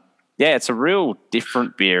 But it's a real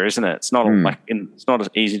different beer, isn't it? It's not it's not an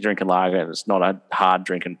easy drinking lager. It's not a hard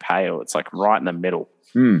drinking pale. It's like right in the middle.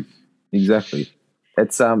 Exactly.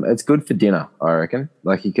 It's good for dinner, I reckon.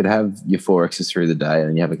 Like you could have your 4Xs through the day and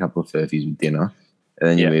then you have a couple of Furfies with dinner and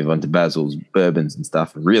then you move on to Basil's bourbons and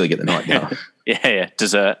stuff and really get the night going.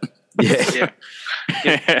 Dessert. Yeah.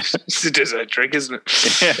 It's a dessert drink, isn't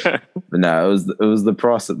it? Yeah. But no, it was the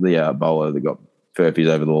price at the bowler that got Furfies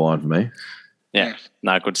over the line for me. Yeah.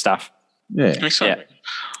 No, good stuff. Yeah. Excellent. Yeah.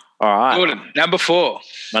 All right. Gordon, number 4.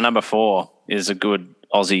 My number 4 is a good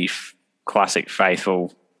Aussie classic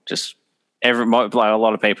faithful. Just a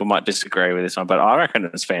lot of people might disagree with this one, but I reckon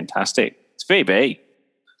it's fantastic. It's VB.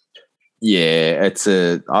 Yeah, I'd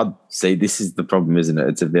say this is the problem, isn't it?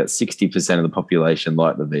 It's about 60% of the population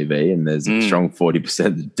like the VB, and there's a strong 40%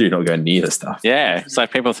 that do not go near the stuff. Yeah, it's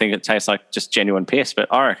like people think it tastes like just genuine piss,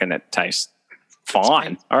 but I reckon it tastes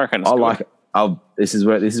fine. I reckon it's good. Like it. This is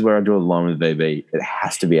where I draw the line with VB. It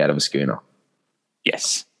has to be out of a schooner.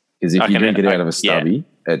 Yes. Because if you drink it out of a stubby,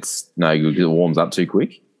 it's no good because it warms up too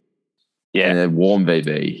quick. Yeah. And a warm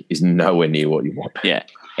VB is nowhere near what you want. Yeah.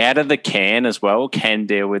 Out of the can as well can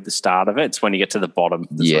deal with the start of it. It's when you get to the bottom.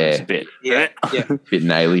 It's a bit. Yeah. Bit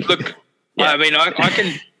naily. Look, I mean,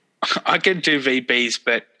 I can do VBs,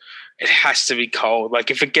 but it has to be cold.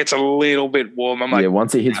 Like if it gets a little bit warm, I'm like,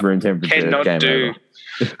 once it hits room temperature, cannot game do. over.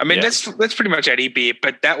 I mean, that's pretty much any beer,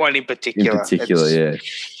 but that one in particular.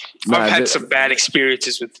 I've had some bad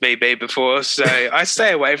experiences with VB before, so I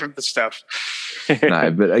stay away from the stuff.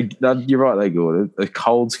 No, but you're right, they good. A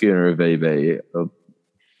cold schooner of VB,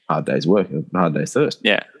 hard day's work, hard day's thirst.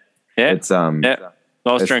 Yeah. It's I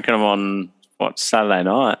was drinking them on Saturday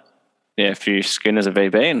night. Yeah, a few schooners of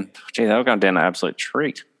VB, and they were going down an absolute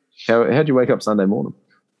treat. How'd you wake up Sunday morning?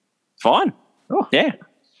 Fine. Oh,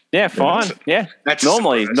 yeah, fine. Yeah, that's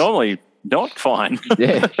normally not fine.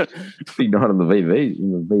 Yeah, big night on the VB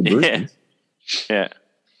in the V Blues. Yeah.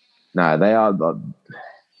 No, they are.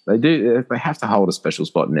 They do. They have to hold a special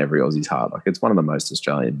spot in every Aussie's heart. Like it's one of the most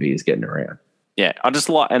Australian beers getting around. Yeah, I just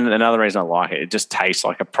like, and another reason I like it just tastes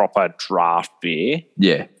like a proper draft beer.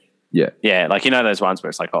 Yeah. Like those ones where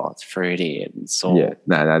it's like, it's fruity and salt. Yeah,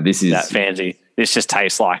 no, this is that fancy. This just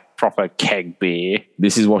tastes like proper keg beer.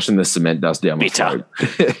 This is washing the cement dust down my throat.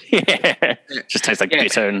 Yeah, just tastes like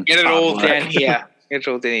bitter and get it all down here. Get it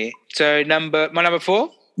all down here. So my number 4.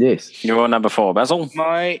 Yes, you're number 4, Basil.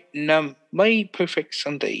 My perfect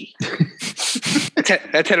Sunday.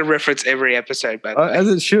 That's how to reference every episode, by the way. As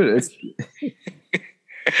it should.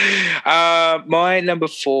 My number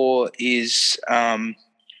 4 is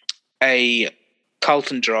a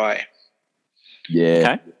Carlton Dry.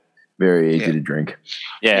 Yeah. Okay. Very easy to drink.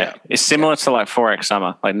 Yeah. It's similar to like 4X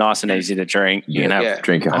Summer, like nice and easy to drink. You can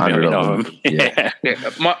drink 100 of them. Yeah.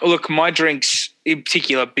 My drinks, in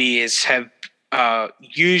particular beers, have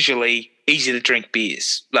usually easy to drink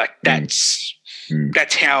beers. Like that's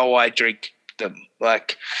how I drink them.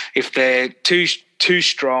 Like if they're too too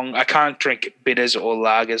strong. I can't drink bitters or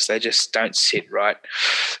lagers. They just don't sit right.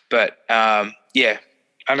 But, yeah,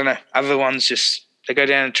 I don't know. Other ones they go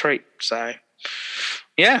down a treat. So,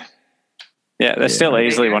 yeah. Yeah, they're still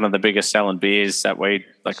easily one of the biggest selling beers that we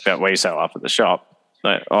sell up at the shop.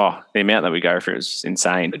 Like, the amount that we go for is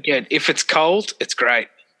insane. Again, if it's cold, it's great.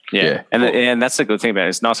 Yeah. And that's the good thing about it.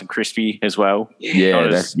 It's nice and crispy as well.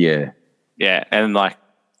 Yeah, Yeah, and like,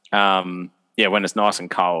 when it's nice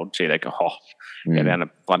and cold, they go, go down a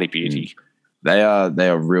bloody beauty. They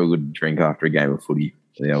are real good to drink after a game of footy.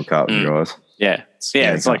 The old carton dries. Yeah,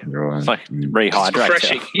 it's like rehydrate. It's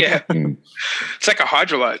refreshing. Yeah, it's like a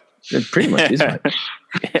hydrolyte. It pretty much is, mate.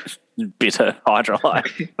 Bitter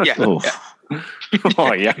hydrolyte. Yeah.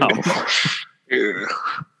 Oh yeah.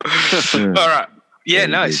 All right. Yeah,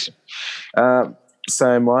 nice.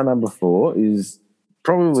 So my number 4 is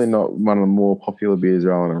probably not one of the more popular beers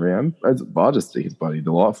rolling around. I just think it's bloody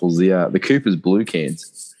delightful. The Cooper's Blue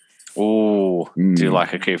cans. Oh, do you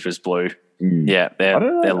like a Cooper's Blue? Yeah, they're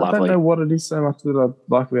lovely. I don't know what it is so much that I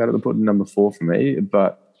like about it to put in number 4 for me,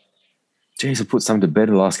 but geez, I put some to bed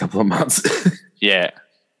the last couple of months. Yeah.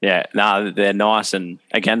 No, they're nice and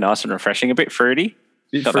refreshing. A bit fruity.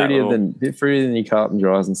 Bit fruitier than your carton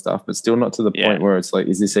dries and stuff, but still not to the point where it's like,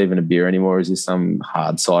 is this even a beer anymore? Is this some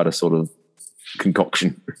hard cider sort of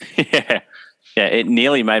concoction? Yeah. It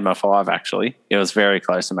nearly made my 5. Actually, it was very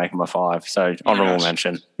close to making my 5. So honourable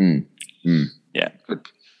mention. Yeah.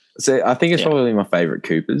 So I think it's probably my favourite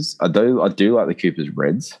Coopers. I do like the Coopers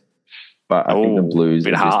Reds, but I think the Blues a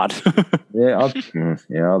bit hard. I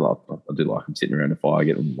do like them sitting around a fire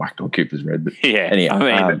getting whacked on Cooper's Red. But anyway,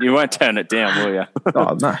 I mean, you won't turn it down, will you?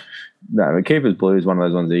 No. The Cooper's Blue is one of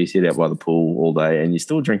those ones that you sit out by the pool all day and you're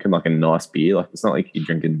still drinking like a nice beer. Like it's not like you're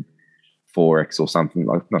drinking 4X or something,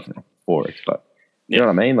 like nothing wrong with 4X, but you know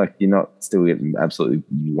what I mean? Like you're not still getting absolutely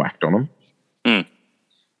whacked on them.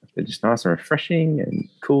 They're just nice and refreshing and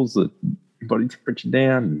cools the body temperature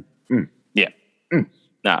down.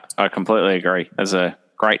 No, I completely agree. That's a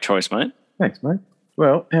great choice, mate. Thanks, mate.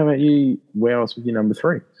 Well, how about you? Wow us with your number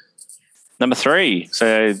 3. Number 3.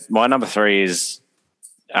 So my number 3 is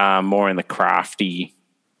more in the crafty,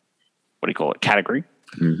 category.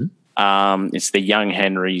 It's the Young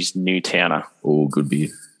Henry's Newtowner. Oh, good beer.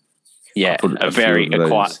 Yeah, put a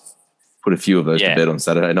few of those to bed on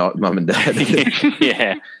Saturday night, Mum and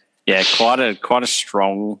Dad. Yeah, quite a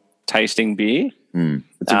strong tasting beer.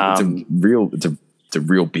 It's a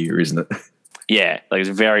real beer, isn't it? Yeah, like it's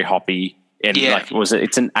very hoppy. And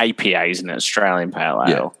it's an APA, isn't it? Australian Pale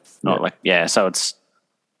Ale. So it's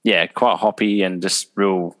quite hoppy and just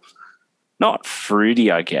real, not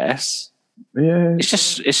fruity, I guess. Yeah. It's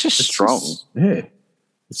just strong.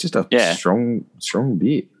 It's just a strong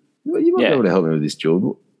beer. You might be able to help me with this,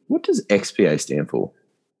 George. What does XPA stand for?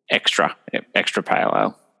 Extra Pale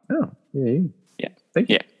Ale. Oh, yeah. Thank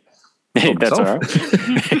you. Yeah. That's all right.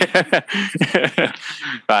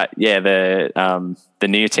 But the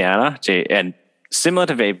Newtowner, and similar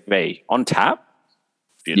to VB, on tap.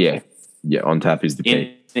 Beautiful. Yeah, on tap is the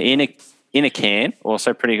key. In a can,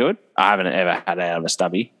 also pretty good. I haven't ever had it out of a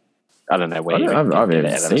stubby. I don't know where I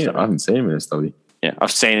haven't seen him in a stubby. Yeah,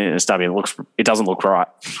 I've seen it in a stubby. It doesn't look right.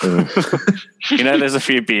 There's a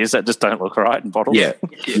few beers that just don't look right in bottles. Yeah,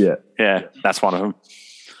 that's one of them.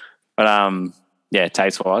 But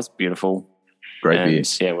taste-wise, beautiful. Great beer.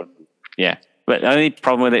 Yeah. But the only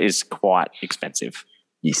problem with it is quite expensive.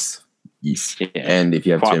 Yes. Yeah. And if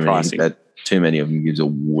you have too many of them gives a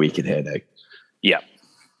wicked headache. Yeah.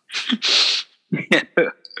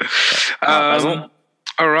 All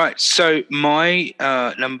right. So my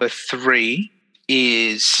number 3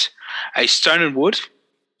 is a Stone and Wood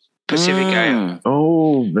Pacific Ale.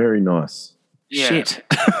 Oh, very nice. Yeah. Shit.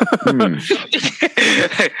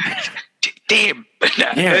 Damn.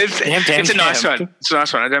 It's a nice one. It's a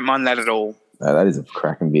nice one. I don't mind that at all. That is a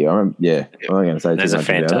cracking beer. I'm not going to say that's a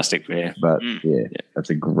fantastic beer. But that's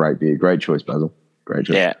a great beer. Great choice, Basil. Great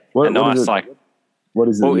choice. Yeah. What is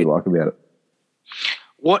it you like about it?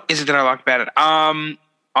 What is it that I like about it?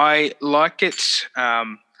 I like it.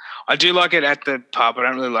 I do like it at the pub. I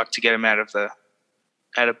don't really like to get them out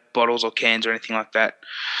of bottles or cans or anything like that.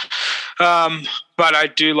 But I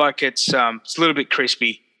do like it's a little bit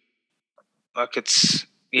crispy. Like it's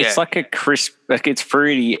like a crisp, like it's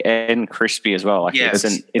fruity and crispy as well. Like it's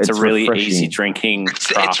a really refreshing. Easy drinking.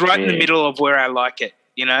 It's right in the middle of where I like it.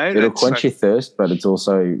 It'll quench your thirst, but it's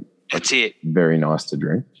also very nice to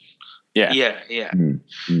drink. Yeah.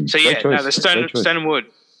 So the Stone and Wood.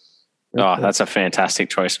 Oh, that's a fantastic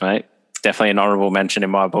choice, mate. Definitely an honourable mention in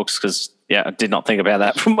my books because I did not think about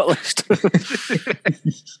that from my list.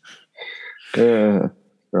 Yeah.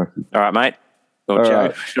 All right, mate. Or Joe,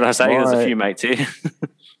 right. Should I say there's a few mates here?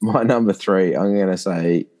 My number 3, I'm going to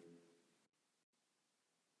say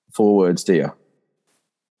 4 words to you.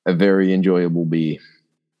 A very enjoyable beer.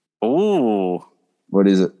 Ooh. What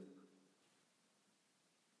is it?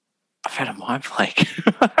 I've had a mind blank.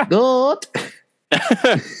 Goat.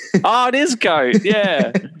 Oh, it is Goat.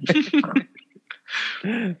 Yeah.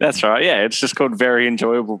 That's right. Yeah, it's just called Very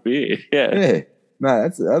Enjoyable Beer. Yeah. Yeah. No,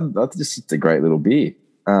 that's just a great little beer.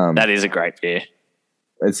 That is a great beer.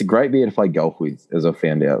 It's a great beer to play golf with, as I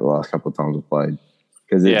found out the last couple of times I played.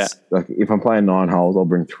 Because it's like if I'm playing 9 holes, I'll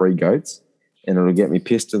bring 3 goats, and it'll get me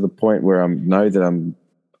pissed to the point where I know that I'm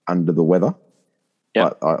under the weather.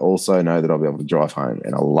 Yep. But I also know that I'll be able to drive home,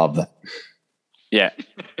 and I love that. Yeah.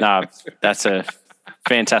 No, that's a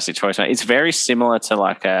fantastic choice, mate. It's very similar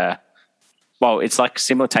to it's like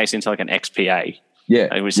similar tasting to like an XPA. Yeah.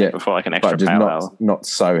 Like we said before, like an extra pale ale. Not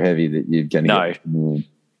so heavy that you're going to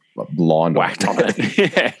get blind whacked on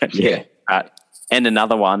it. Yeah. And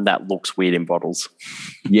another one that looks weird in bottles.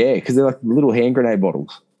 Yeah, because they're like little hand grenade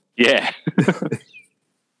bottles. Yeah.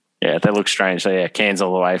 Yeah, they look strange. So, yeah, cans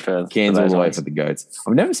all the way for the goats.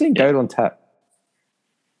 I've never seen goat on tap.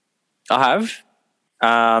 I have.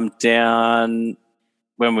 Down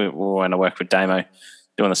when I worked with Damo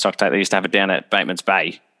doing the stock take, they used to have it down at Bateman's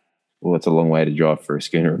Bay. Well, it's a long way to drive for a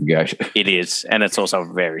schooner of goat. It is, and it's also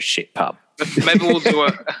a very shit pub. Maybe we'll do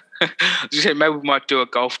maybe we might do a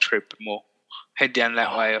golf trip and we'll head down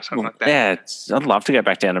that way or something like that. Yeah, I'd love to go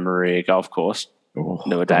back down to Maria Golf Course.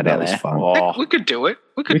 Do a day down there. Fun. Oh. We could do it.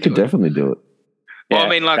 We could definitely do it. Well, yeah, I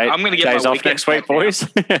mean, I'm going to get days my off next week, boys.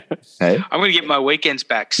 Hey, I'm going to get my weekends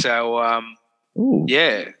back. So,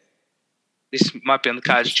 yeah, this might be on the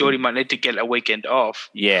cards. Geordie might need to get a weekend off.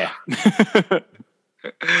 Yeah.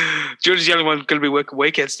 Geordie's the only one going to be working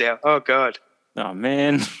weekends now. Oh, God. Oh,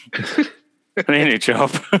 man. I need a new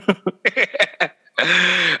job. All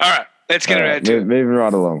right, let's get around to it. Moving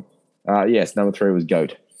right along. Yes, number 3 was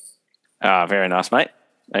goat. Very nice, mate.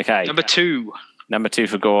 Okay. Number 2. Number 2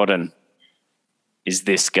 for Gordon is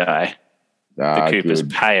this guy. The Cooper's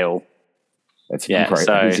good. Pale. That's great.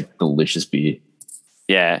 It's a delicious beer.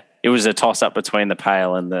 Yeah. It was a toss-up between the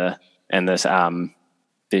Pale and the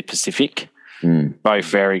Pacific. Both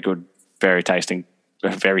very good, very tasty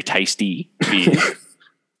beers.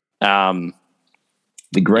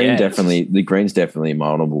 The green's definitely my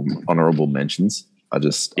honourable mentions. I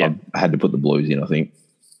had to put the blues in, I think.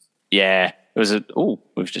 Yeah. It was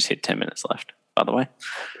we've just hit 10 minutes left, by the way.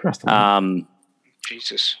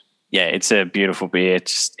 Jesus. Yeah, it's a beautiful beer.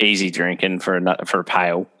 It's easy drinking for a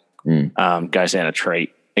pale. Goes down a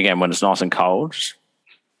treat. Again, when it's nice and cold,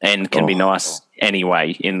 and can be nice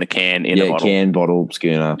anyway in the can, in the bottle. Can, bottle,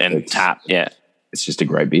 schooner. And tap, yeah. It's just a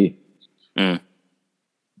great beer.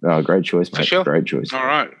 Oh, great choice, mate. For sure. Great choice. All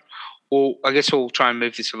right. Well, I guess we'll try and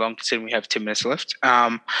move this along considering we have 10 minutes left.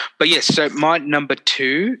 But yes, so my number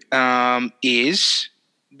 2 is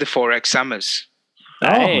the 4X Summers.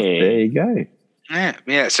 Hey. There you go.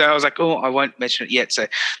 Yeah. So I was like, I won't mention it yet. So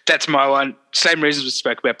that's my one. Same reasons we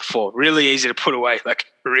spoke about before. Really easy to put away. Like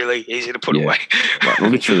really easy to put away. Like,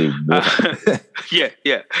 literally.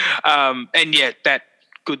 Yeah. And yeah, that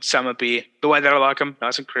good summer beer. The way that I like them,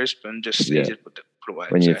 nice and crisp and just easy to put away.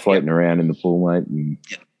 When you're floating around in the pool, mate, and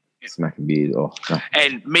smacking beers. Oh, no.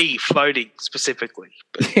 And me floating specifically.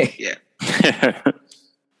 But, yeah.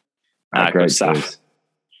 Great stuff.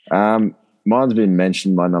 Mine's been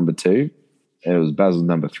mentioned, my number 2. And it was Basil's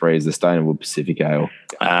number 3 is the Stonewood Pacific Ale.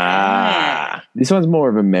 This one's more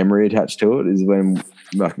of a memory attached to it. Is when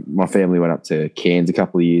my family went up to Cairns a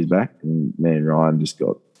couple of years back, and me and Ryan just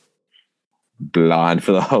got blind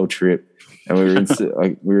for the whole trip. And we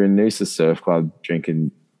were in Noosa Surf Club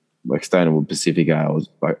drinking like Stonewood Pacific Ales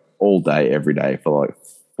like all day, every day for like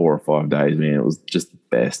 4 or 5 days. Man, it was just the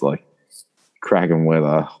best. Like cracking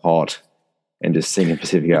weather, hot, and just singing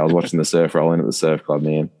Pacific Ales, watching the surf roll in at the surf club.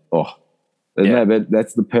 Man, but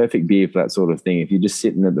that's the perfect beer for that sort of thing. If you're just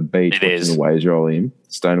sitting at the beach watching the waves roll in,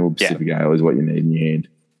 Stonewood Pacific Ale is what you need in your hand.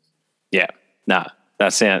 Yeah, no,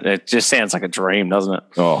 it just sounds like a dream, doesn't it?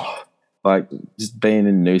 Oh, like just being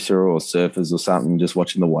in Noosa or Surfers or something, just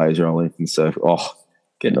watching the waves roll in and surf. Oh,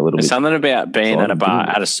 getting a little bit. Something about being at a bar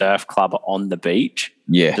at a surf club on the beach.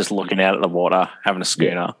 Yeah, just looking out at the water, having a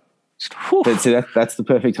schooner. Yeah. That's the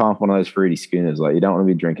perfect time for one of those fruity schooners. Like you don't want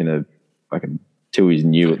to be drinking a Tui's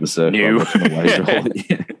new at the surf club watching the waves roll.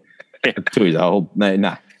 Yeah. Tui's old. No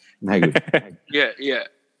good. Yeah.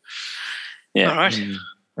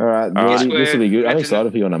 All right. This will be good. I'm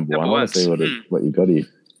excited for your number 1. I want to see what you got here.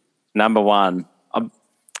 Number 1.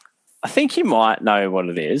 I think you might know what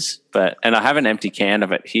it is, and I have an empty can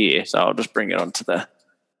of it here, so I'll just bring it onto the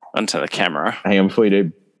onto the camera. Hang on before you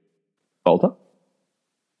do. Bolter.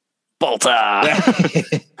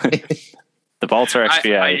 The Bolter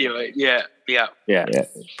XVA. I knew it. Yeah.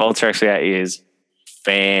 Bolter XVA is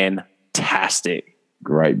fantastic.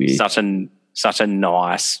 Great beer. Such a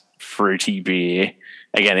nice fruity beer.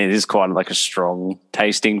 Again, it is quite like a strong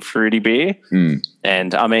tasting fruity beer.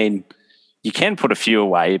 And I mean, you can put a few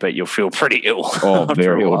away, but you'll feel pretty ill. Oh,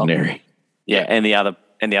 very ordinary. Yeah, and the other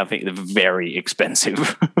thing, they're very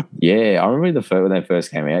expensive. Yeah, I remember when they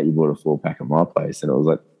first came out, you bought a 4-pack at my place, and it was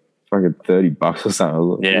like fucking $30 or something. I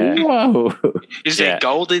was like, yeah. Whoa. Is there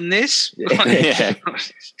gold in this? Yeah.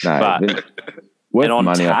 No, worth the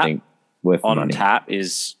money, tap, I think. Worth on the money. tap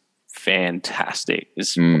is fantastic.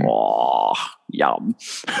 It's yum.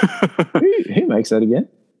 Who makes that again?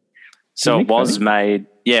 So Mick it was Fanning? made.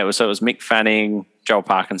 Yeah, so it was Mick Fanning, Joel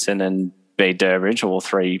Parkinson, and B. Durbridge, all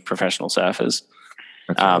 3 professional surfers.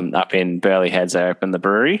 Up in Burleigh Heads, they opened the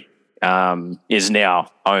brewery. Is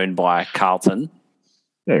now owned by Carlton.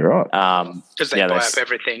 Yeah, right. Because they buy up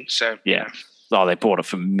everything. So yeah. Oh, they bought it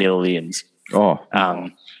for millions. Oh.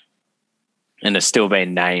 And it's still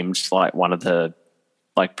been named like one of the,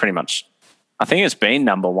 like pretty much, I think it's been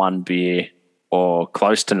number 1 beer or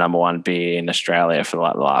close to number 1 beer in Australia for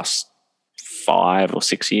like the last 5 or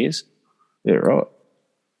 6 years. Yeah, right.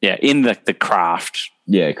 Yeah, in the craft.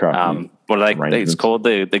 Yeah, craft. What are they? It's called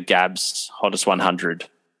the Gabs Hottest 100,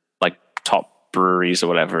 like top breweries or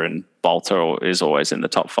whatever, and Bolter is always in the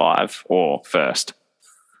top 5 or first.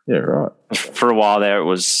 Yeah, right. For a while there, it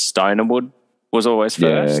was Stonerwood was always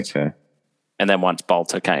first. Yeah, okay. And then once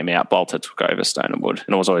Bolter came out, Bolter took over Stonerwood,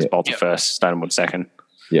 and it was always Bolter first, Stonerwood second.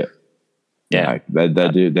 Yeah. Yeah, no, they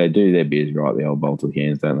do their beers right, the old Bolter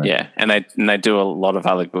cans, don't they? Yeah, and they do a lot of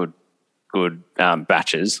other good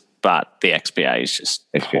batches, but the XPA is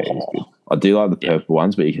just XPA is good. I do like the purple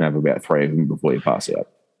ones, but you can have about 3 of them before you pass out.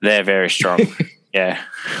 They're very strong. Yeah.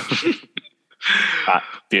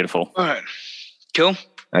 Beautiful. All right. Cool.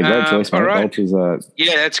 Great choice, mate. Right. Bolter's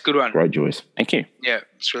that's a good one. great choice. Thank you. Yeah,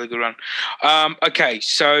 it's a really good one. Okay,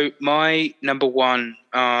 so my number 1,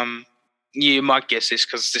 you might guess this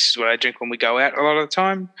because this is what I drink when we go out a lot of the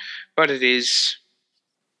time, but it is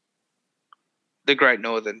the Great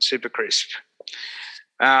Northern Super Crisp.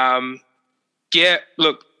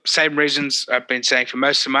 Look, same reasons I've been saying for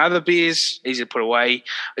most of my other beers, easy to put away.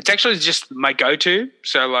 It's actually just my go-to.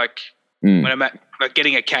 So, like, when I'm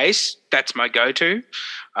getting a case, that's my go-to.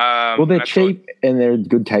 Well, they're cheap and they're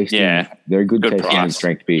good tasting. Yeah. They're a good tasting price.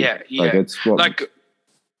 strength beer. Yeah. Like, it's what,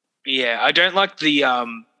 I don't like the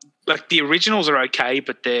originals are okay,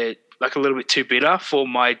 but they're like a little bit too bitter for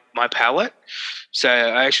my palate. So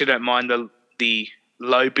I actually don't mind the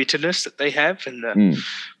low bitterness that they have and the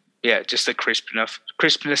just the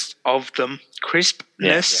crispness of them.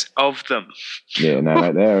 Of them. Yeah,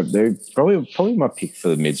 no, they're probably my pick for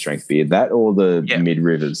the mid-strength beer. That or the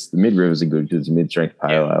mid-rivers. The mid-rivers are good because it's a mid-strength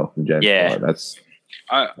pale ale from James. Yeah. That's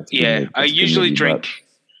I usually drink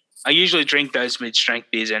those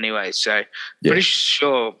mid-strength beers anyway. So pretty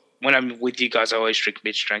sure when I'm with you guys, I always drink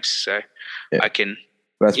mid-strengths. So I can.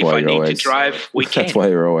 That's if why I need to drive, we can. That's why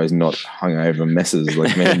you're always not hungover messes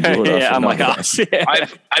like me and George. I'm like us. Yeah.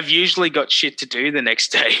 I've usually got shit to do the next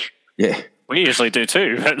day. Yeah. We usually do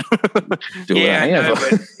too. But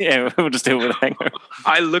we'll just do it with a hangover.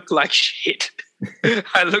 I look like shit.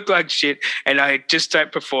 And I just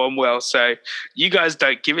don't perform well. So you guys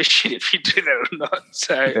don't give a shit if you do that or not.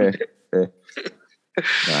 So,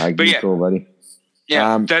 cool, buddy.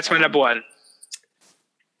 Yeah, that's my number 1.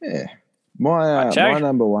 Yeah, my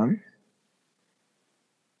number 1.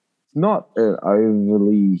 Not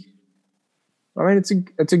overly. I mean, it's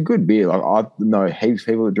a good beer. Like, I know heaps of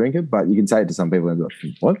people that drink it, but you can say it to some people and go,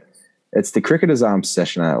 "What?" It's the Cricketer's Arms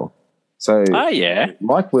Session Ale. So,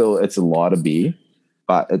 like Will, it's a lighter beer,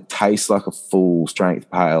 but it tastes like a full strength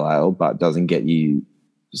pale ale, but doesn't get you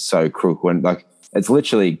so crook when it's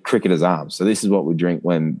literally Cricketer's Arms. So this is what we drink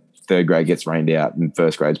when 3rd grade gets rained out and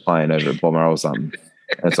 1st grade's playing over at Bomber or something.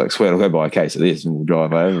 And it's like, swear, I'll go buy a case of this and we'll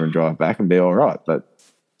drive over and drive back and be all right. But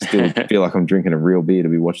still feel like I'm drinking a real beer to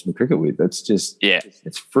be watching the cricket with. It's just,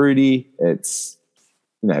 it's fruity. It's,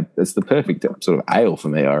 it's the perfect sort of ale for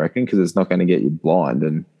me, I reckon, because it's not going to get you blind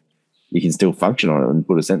and you can still function on it and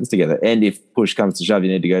put a sentence together. And if push comes to shove,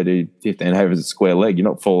 you need to go do 15 overs at square leg. You're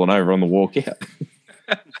not falling over on the walk out.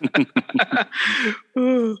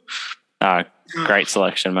 Great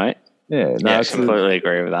selection, mate. Yeah, I completely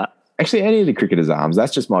agree with that. Actually, any of the Cricketer's Arms,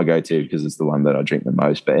 that's just my go-to because it's the one that I drink the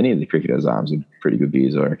most. But any of the Cricketer's Arms are pretty good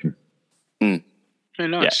beers, I reckon. Very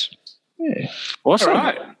nice. Yeah. Awesome. All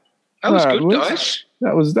right. That was good, guys.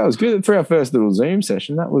 That was good. For our first little Zoom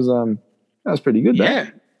session, that was pretty good. Yeah.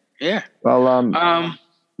 Yeah. Well,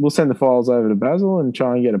 we'll send the files over to Basil and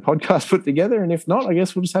try and get a podcast put together. And if not, I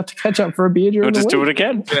guess we'll just have to catch up for a beer during the week. We'll just do it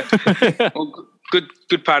again. Yeah. Well,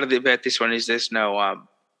 good part of about this one is there's no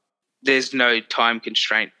time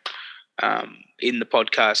constraint in the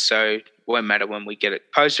podcast, so it won't matter when we get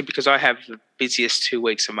it posted because I have the busiest 2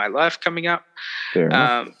 weeks of my life coming up. Fair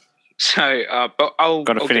enough. But I'll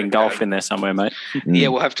fit in golf in there somewhere, mate. Yeah,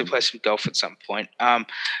 we'll have to play some golf at some point.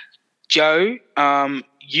 Joe,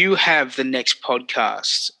 you have the next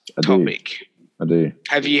podcast topic. I do.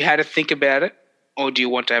 Have you had a think about it, or do you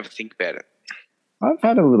want to have a think about it? I've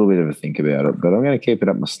had a little bit of a think about it, but I'm going to keep it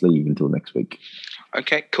up my sleeve until next week.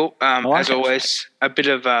 Okay, cool. As always, a bit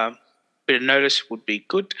of notice would be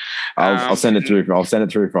good. I'll send it through. I'll send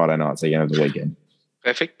it through Friday night, so you have the weekend.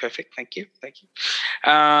 Perfect. Thank you.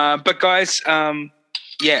 But guys,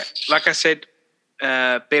 like I said,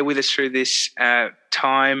 bear with us through this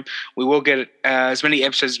time. We will get as many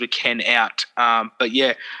episodes as we can out. But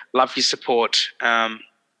yeah, love your support.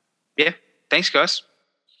 Thanks, guys.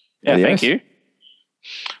 Yeah, thank you.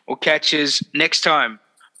 We'll catch you next time.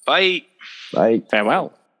 Bye. Bye.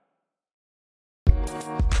 Farewell.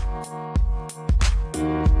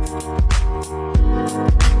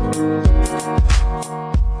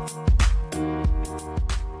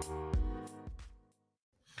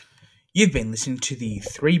 You've been listening to the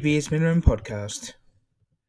 3 Beers Minimum podcast.